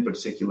guy in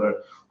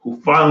particular who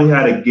finally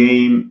had a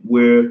game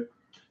where,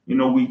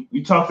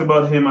 we talked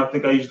about him. I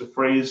think I used the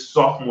phrase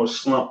sophomore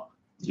slump.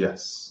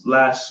 Yes.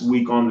 Last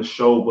week on the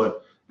show.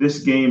 But this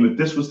game, if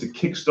this was to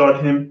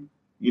kickstart him,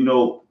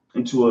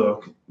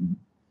 into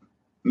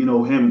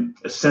him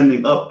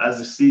ascending up as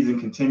the season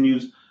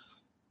continues,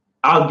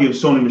 I'll give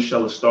Sony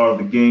Michel a star of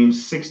the game.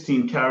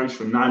 16 carries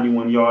for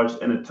 91 yards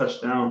and a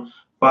touchdown,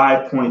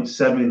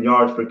 5.7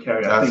 yards per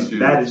carry. I think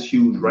that is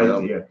huge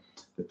right there.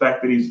 The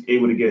fact that he's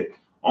able to get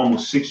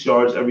almost 6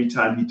 yards every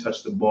time he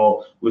touched the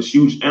ball was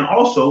huge. And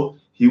also,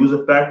 he was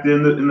a factor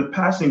in the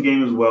passing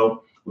game as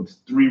well, with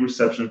 3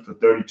 receptions for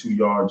 32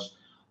 yards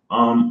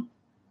on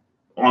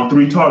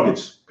 3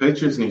 targets.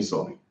 Patriots need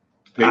Sony.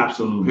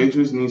 Absolutely.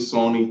 Patriots need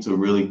Sony to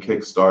really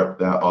kickstart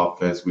that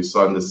offense. We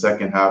saw in the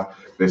second half,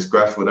 they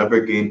scratched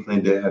whatever game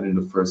plan they had in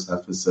the first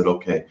half and said,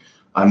 okay,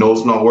 I know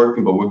it's not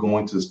working, but we're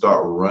going to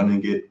start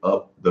running it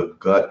up the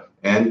gut.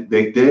 And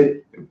they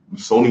did.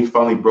 Sony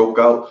finally broke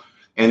out.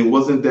 And it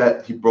wasn't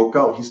that he broke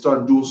out. He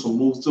started doing some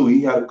moves, too.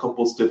 He had a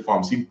couple of stiff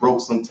arms. He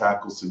broke some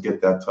tackles to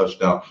get that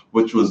touchdown,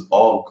 which was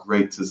all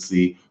great to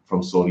see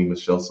from Sony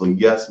Michel. So,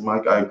 yes,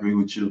 Mike, I agree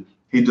with you.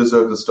 He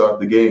deserved to start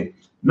the game.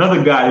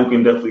 Another guy who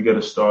can definitely get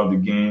a star of the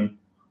game,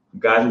 a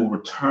guy who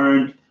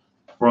returned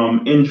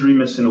from injury,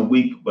 missing a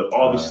week, but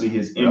obviously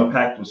his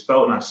impact was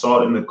felt, and I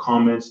saw it in the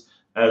comments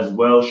as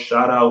well.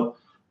 Shout out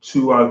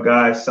to our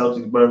guy,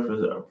 Celtics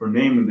Bird, for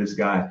naming this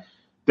guy.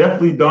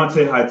 Definitely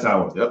Dante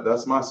Hightower. Yep,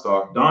 that's my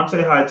star.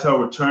 Dante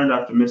Hightower returned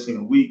after missing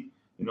a week.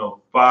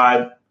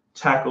 5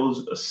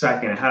 tackles, a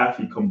sack and a half.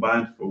 He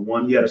combined for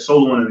 1. He had a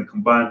solo one and then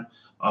combined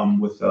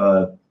with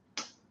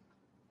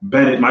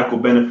Michael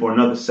Bennett for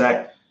another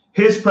sack.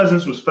 His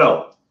presence was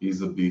felt.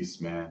 He's a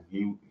beast, man.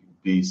 He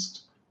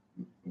beast.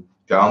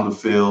 Down the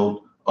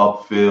field,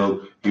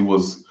 upfield. He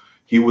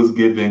was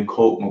giving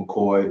Colt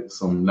McCoy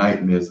some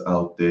nightmares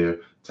out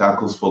there.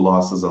 Tackles for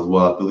losses as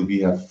well. I believe he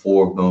had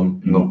 4 of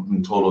them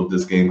in total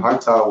this game.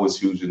 Hightower was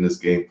huge in this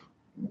game.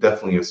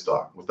 Definitely a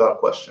star, without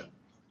question.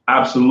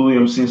 Absolutely.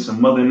 I'm seeing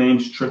some other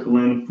names trickle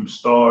in from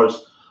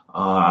stars.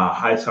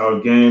 Hightower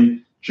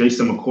again.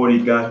 Jason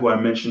McCourty, guy who I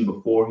mentioned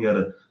before. He had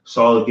a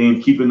solid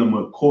game, keeping the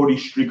McCourty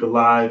streak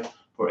alive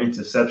for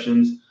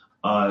interceptions.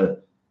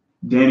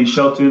 Danny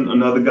Shelton,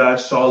 another guy,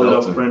 solid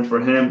up front for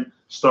him.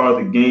 Star of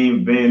the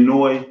game. Van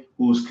Noy,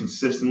 who's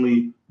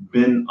consistently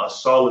been a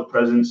solid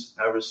presence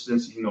ever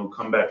since,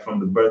 come back from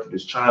the birth of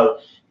his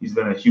child. He's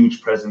been a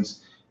huge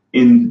presence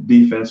in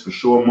defense for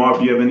sure. Marv,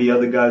 do you have any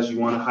other guys you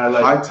want to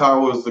highlight?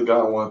 Hightower is the guy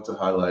I want to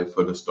highlight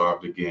for the star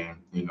of the game.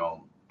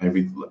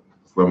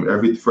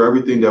 For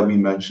everything that we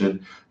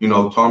mentioned,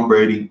 Tom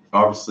Brady,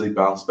 obviously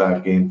bounce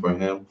back game for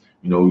him.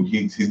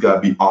 He's got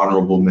to be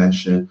honorable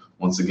mention.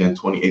 Once again,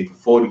 28 for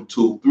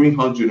 42,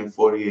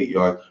 348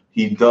 yards.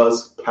 He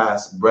does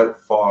pass Brett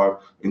Favre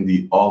in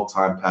the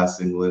all-time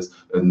passing list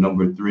at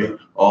number 3.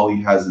 All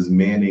he has is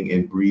Manning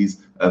and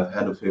Breeze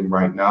ahead of him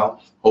right now.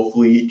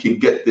 Hopefully he can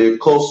get there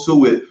close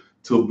to it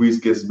till Breeze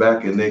gets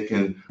back, and they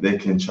can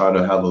try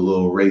to have a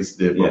little race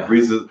there. But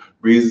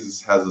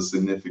Breeze has a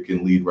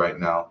significant lead right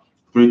now.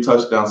 3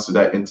 touchdowns to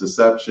that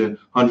interception,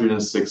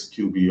 106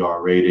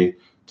 QBR rating.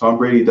 Tom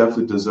Brady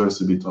definitely deserves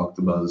to be talked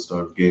about at the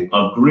start of the game.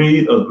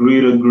 Agreed.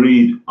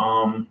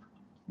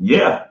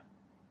 Yeah.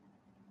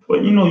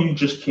 But, you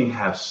just can't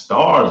have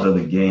stars of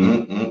the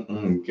game.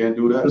 You can't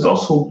do that. There's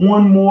also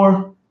one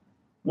more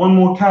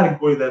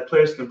category that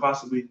players can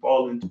possibly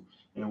fall into.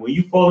 And when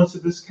you fall into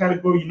this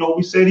category, you know what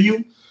we say to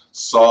you?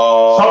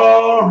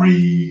 Sorry.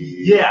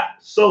 Yeah.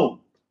 So,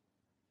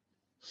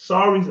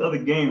 sorries of the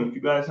game. If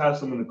you guys have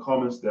some in the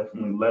comments,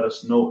 definitely let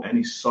us know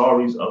any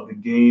sorries of the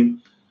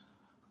game.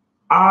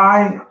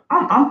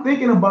 I'm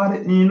thinking about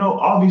it, and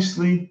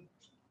obviously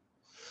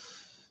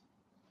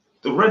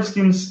the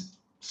Redskins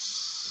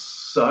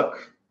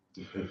suck.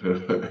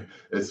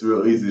 It's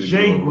real easy to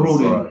Jay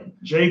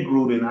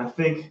Gruden, I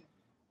think,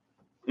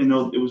 it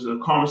was a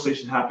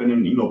conversation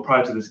happening,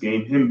 prior to this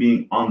game, him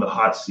being on the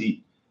hot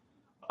seat.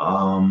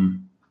 I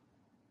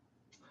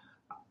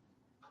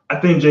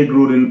think Jay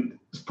Gruden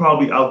is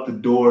probably out the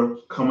door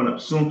coming up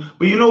soon.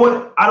 But you know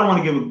what? I don't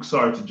want to give a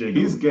sorry to Jay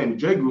Gruden.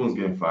 Jay Gruden's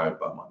getting fired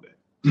by Monday.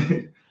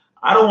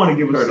 I don't want to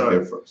give a star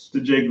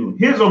to Jay Gruden.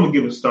 Here's what I'm going to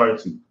give a star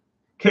to.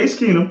 Case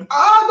Keenum.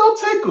 Don't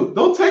take him.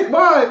 Don't take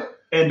mine.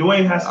 And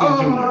Dwayne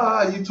Haskins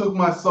Jr. You took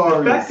my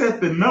sorry. The fact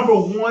that the number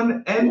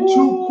 1 and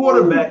 2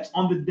 quarterbacks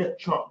on the depth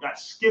chart got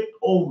skipped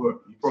over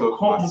for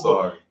Colt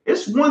McCoy.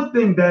 It's one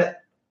thing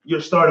that your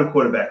starting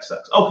quarterback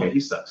sucks. Okay, he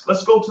sucks.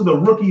 Let's go to the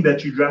rookie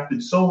that you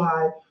drafted so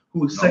high,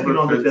 who was second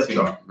on the depth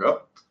chart.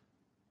 Yep.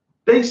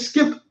 They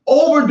skipped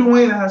over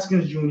Dwayne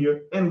Haskins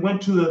Jr. and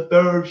went to the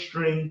 3rd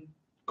string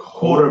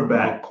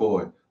quarterback.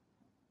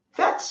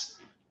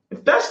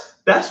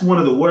 That's one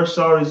of the worst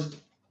sorries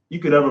you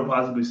could ever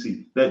possibly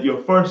see. That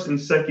your 1st and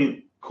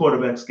 2nd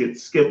quarterbacks get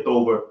skipped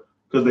over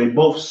because they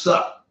both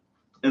suck,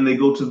 and they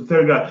go to the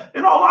 3rd guy.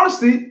 In all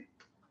honesty,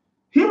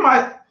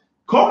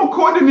 Colt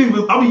McCoy didn't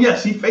even.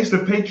 Yes, he faced the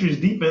Patriots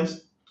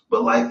defense,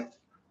 but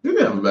he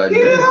didn't have a bad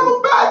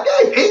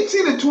game.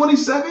 18 and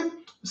 27,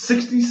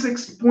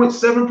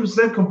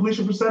 66.7%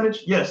 completion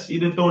percentage. Yes, he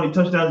didn't throw any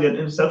touchdowns. He had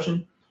an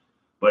interception.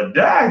 But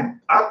dang,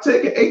 I'll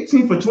take it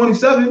 18 for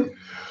 27.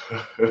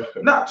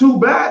 Not too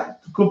bad.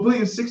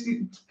 Completing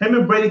 60. Him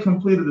and Brady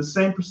completed the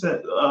same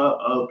percentage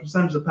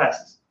of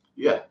passes.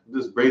 Yeah,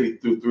 this Brady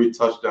threw 3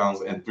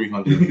 touchdowns and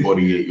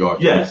 348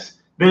 yards. Yes,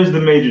 there's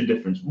the major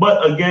difference.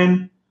 But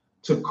again,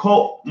 to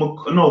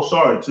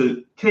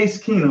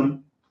Case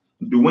Keenum,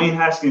 Dwayne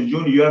Haskins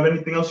Jr., you have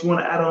anything else you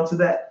want to add on to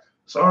that?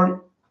 Sorry.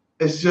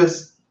 It's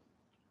just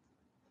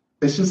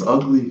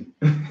ugly.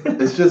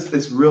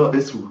 It's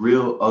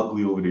real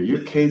ugly over there.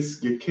 Your Case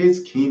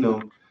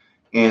Keenum,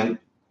 and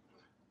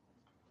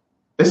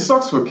it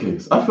sucks for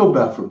Case. I feel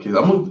bad for Case.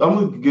 I'm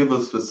gonna give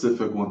a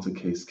specific one to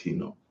Case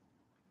Keenum.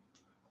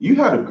 you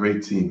had a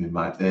great team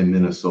in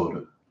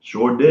Minnesota.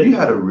 Sure did. You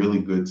had a really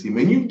good team,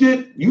 and you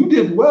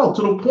did well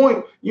to the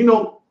point.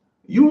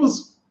 You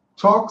was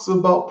talks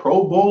about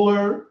Pro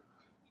Bowler,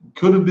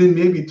 could have been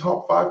maybe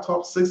top 5,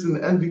 top 6 in the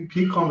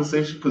MVP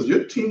conversation because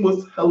your team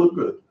was hella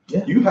good.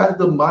 Yeah. You had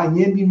the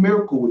Miami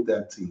Miracle with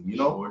that team.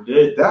 Sure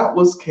did. That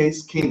was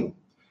Case Keenum,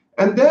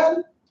 and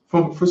then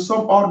for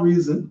some odd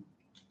reason,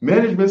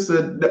 management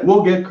said that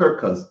we'll get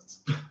Kirk Cousins.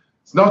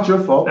 It's not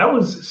your fault. That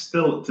was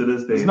still to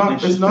this day.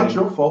 It's not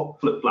your fault.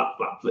 Flip, flop,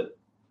 flop, flip.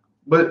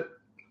 But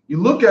you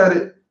look at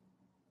it,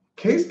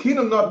 Case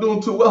Keenum not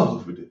doing too well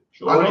over there.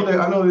 Sure.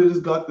 I know they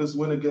just got this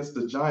win against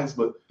the Giants,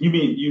 but you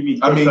mean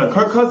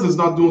Kirk Cousins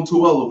not doing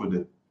too well over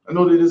there. I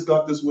know they just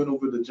got this win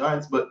over the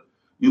Giants, but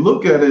you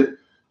look at it,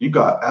 you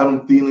got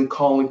Adam Thielen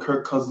calling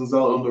Kirk Cousins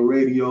out on the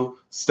radio.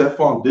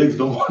 Stephon Diggs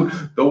don't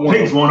want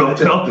Diggs want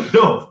to tell the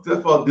door.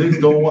 Stephon Diggs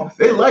don't want.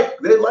 They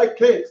like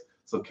Case.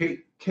 So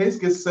Case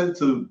gets sent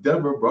to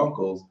Denver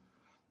Broncos,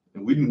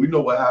 and we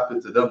know what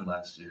happened to them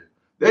last year.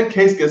 Then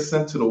Case gets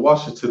sent to the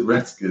Washington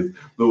Redskins,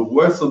 the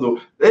worst of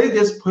the. They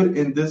just put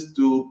in this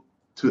dude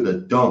to the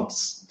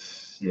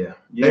dumps. Yeah.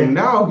 And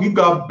now he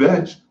got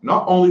benched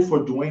not only for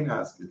Dwayne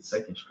Haskins,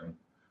 second string,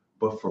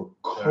 but for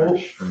Colt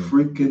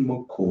freaking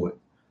McCoy.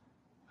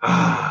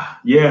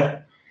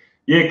 Yeah.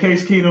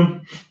 Case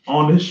Keenum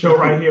on this show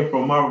right here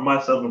from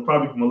myself and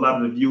probably from a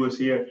lot of the viewers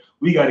here.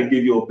 We got to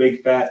give you a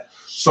big fat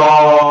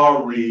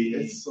sorry.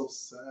 It's so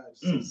sad.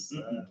 I'm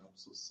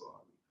so sorry.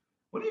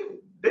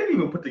 They didn't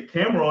even put the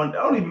camera on.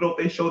 I don't even know if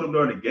they showed him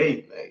during the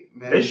game. Hey,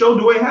 man. They showed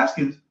Dwayne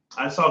Haskins.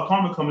 I saw a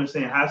comment coming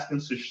saying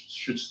Haskins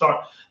should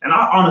start. And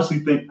I honestly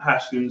think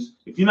Haskins,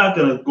 if you're not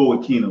going to go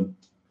with Keenum,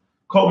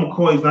 Colt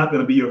McCoy is not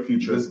going to be your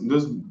future.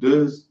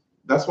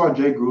 That's why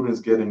Jay Gruden is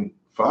getting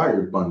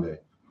fired Monday.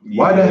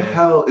 Yeah. Why the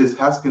hell is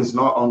Haskins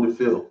not on the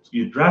field?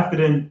 You drafted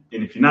him,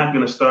 and if you're not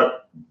going to start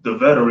the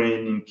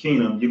veteran in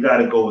Keenum, you got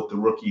to go with the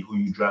rookie who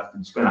you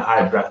drafted. Spend a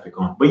high draft pick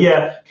on. But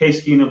yeah,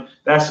 Case Keenum,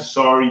 that's a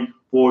sorry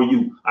for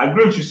you. I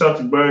agree with you,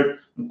 Celtic Bird.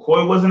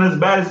 McCoy wasn't as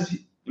bad as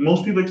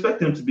most people expect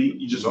him to be.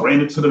 You just ran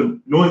into the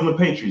New England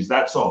Patriots.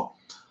 That's all.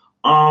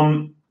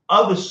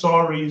 Other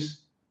sorries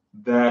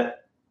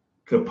that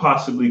could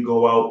possibly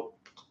go out,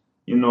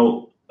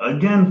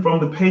 again,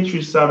 from the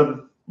Patriots side of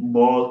the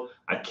ball,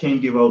 I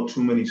can't give out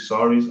too many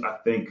sorries. I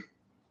think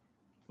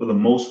for the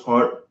most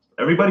part,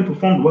 everybody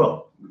performed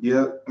well.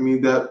 Yeah, I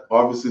mean that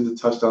obviously the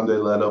touchdown they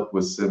let up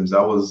with Sims,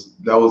 that was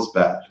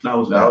bad. That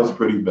was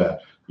pretty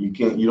bad. You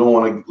don't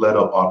want to let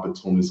up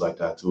opportunities like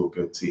that to a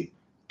good team.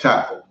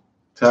 Tackle.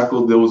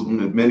 There was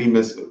many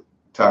missed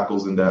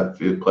tackles in that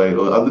play.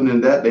 Other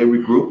than that, they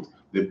regrouped.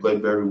 They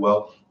played very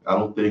well. I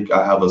don't think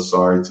I have a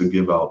sorry to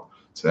give out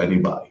to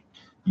anybody.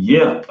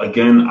 Yeah,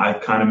 again, I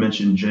kind of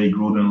mentioned Jay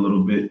Gruden a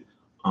little bit.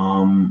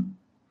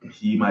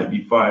 He might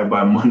be fired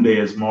by Monday,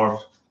 as Marv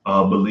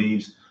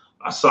believes.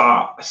 I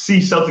see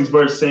Celtics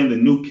Birds saying the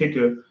new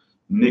kicker,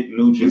 Nick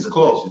Nugent.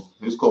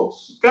 He's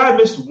close. Guy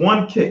missed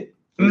one kick.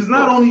 And it's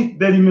not only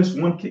that he missed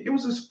one kick. It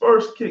was his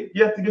first kick.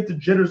 You have to get the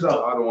jitters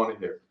out. I don't want to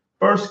hear it.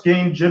 First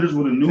game jitters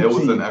with a new team. It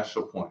was an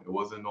extra point. It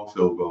wasn't no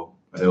field goal.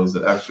 It was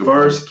an extra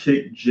first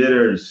kick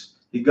jitters.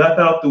 He got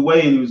that out the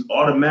way, and he was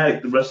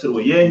automatic the rest of the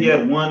way. Yeah, he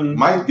had one.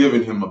 Mike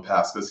giving him a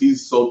pass because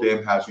he's so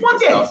damn happy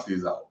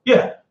Gostkowski's out.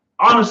 Yeah.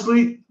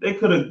 Honestly, they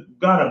could have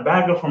got a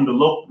bagger from the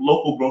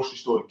local grocery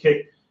store to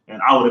kick,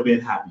 and I would have been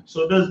happy.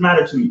 So it doesn't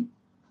matter to me.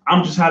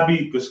 I'm just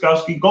happy.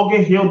 Gostkowski, go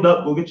get healed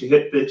up. Go get your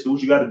hip fixed. Do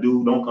what you got to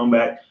do. Don't come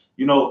back.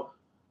 Don't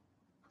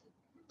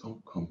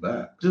come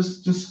back.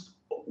 Just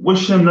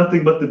wish him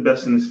nothing but the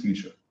best in his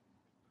future.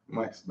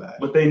 Mike's back.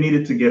 But they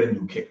needed to get a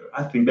new kicker.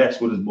 I think that's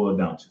what it's boiled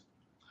down to.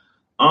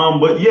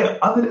 But yeah,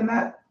 other than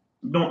that,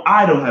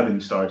 I don't have any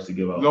sorries to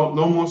give out. No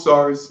more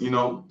sorries.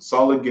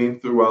 Solid game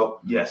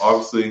throughout. Yes.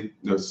 Obviously,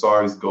 the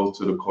sorries go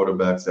to the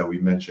quarterbacks that we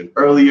mentioned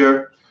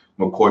earlier.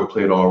 McCoy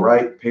played all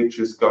right.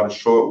 Patriots got a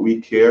short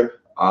week here.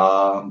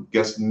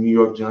 Against the New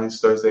York Giants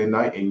Thursday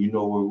night, and you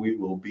know where we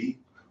will be.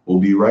 We'll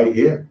be right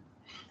here.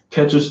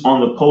 Catch us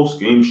on the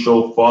post-game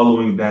show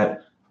following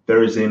that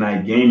Thursday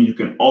night game. You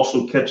can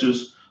also catch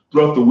us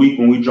throughout the week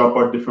when we drop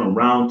our different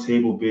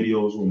roundtable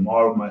videos with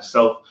Marv,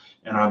 myself,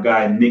 and our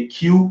guy Nick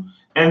Q.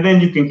 And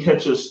then you can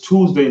catch us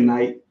Tuesday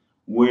night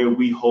where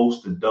we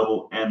host the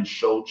Double M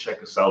Show.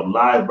 Check us out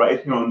live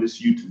right here on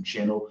this YouTube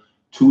channel,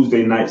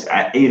 Tuesday nights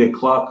at 8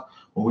 o'clock,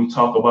 where we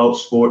talk about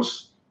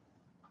sports,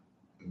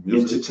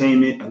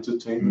 entertainment,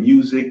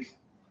 music,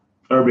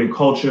 urban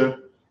culture,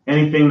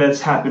 anything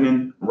that's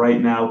happening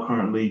right now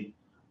currently.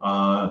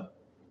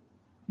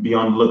 Be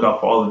on the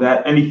lookout for all of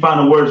that. Any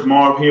final words,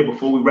 Marv, here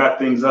before we wrap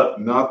things up?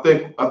 No, I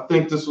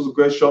think this was a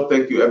great show.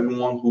 Thank you,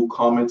 everyone who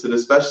commented.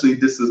 Especially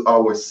this is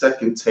our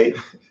second take.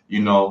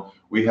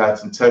 We had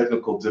some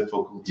technical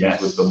difficulties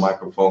with the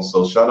microphone.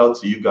 So shout out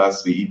to you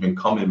guys for even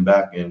coming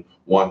back and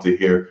want to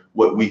hear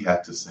what we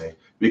had to say.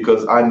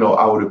 Because I know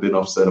I would have been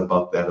upset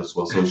about that as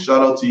well. So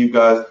shout out to you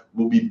guys.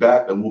 We'll be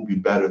back and we'll be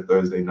better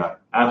Thursday night.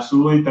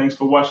 Absolutely. Thanks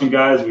for watching,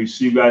 guys. We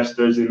see you guys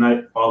Thursday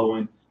night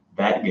following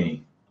that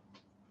game.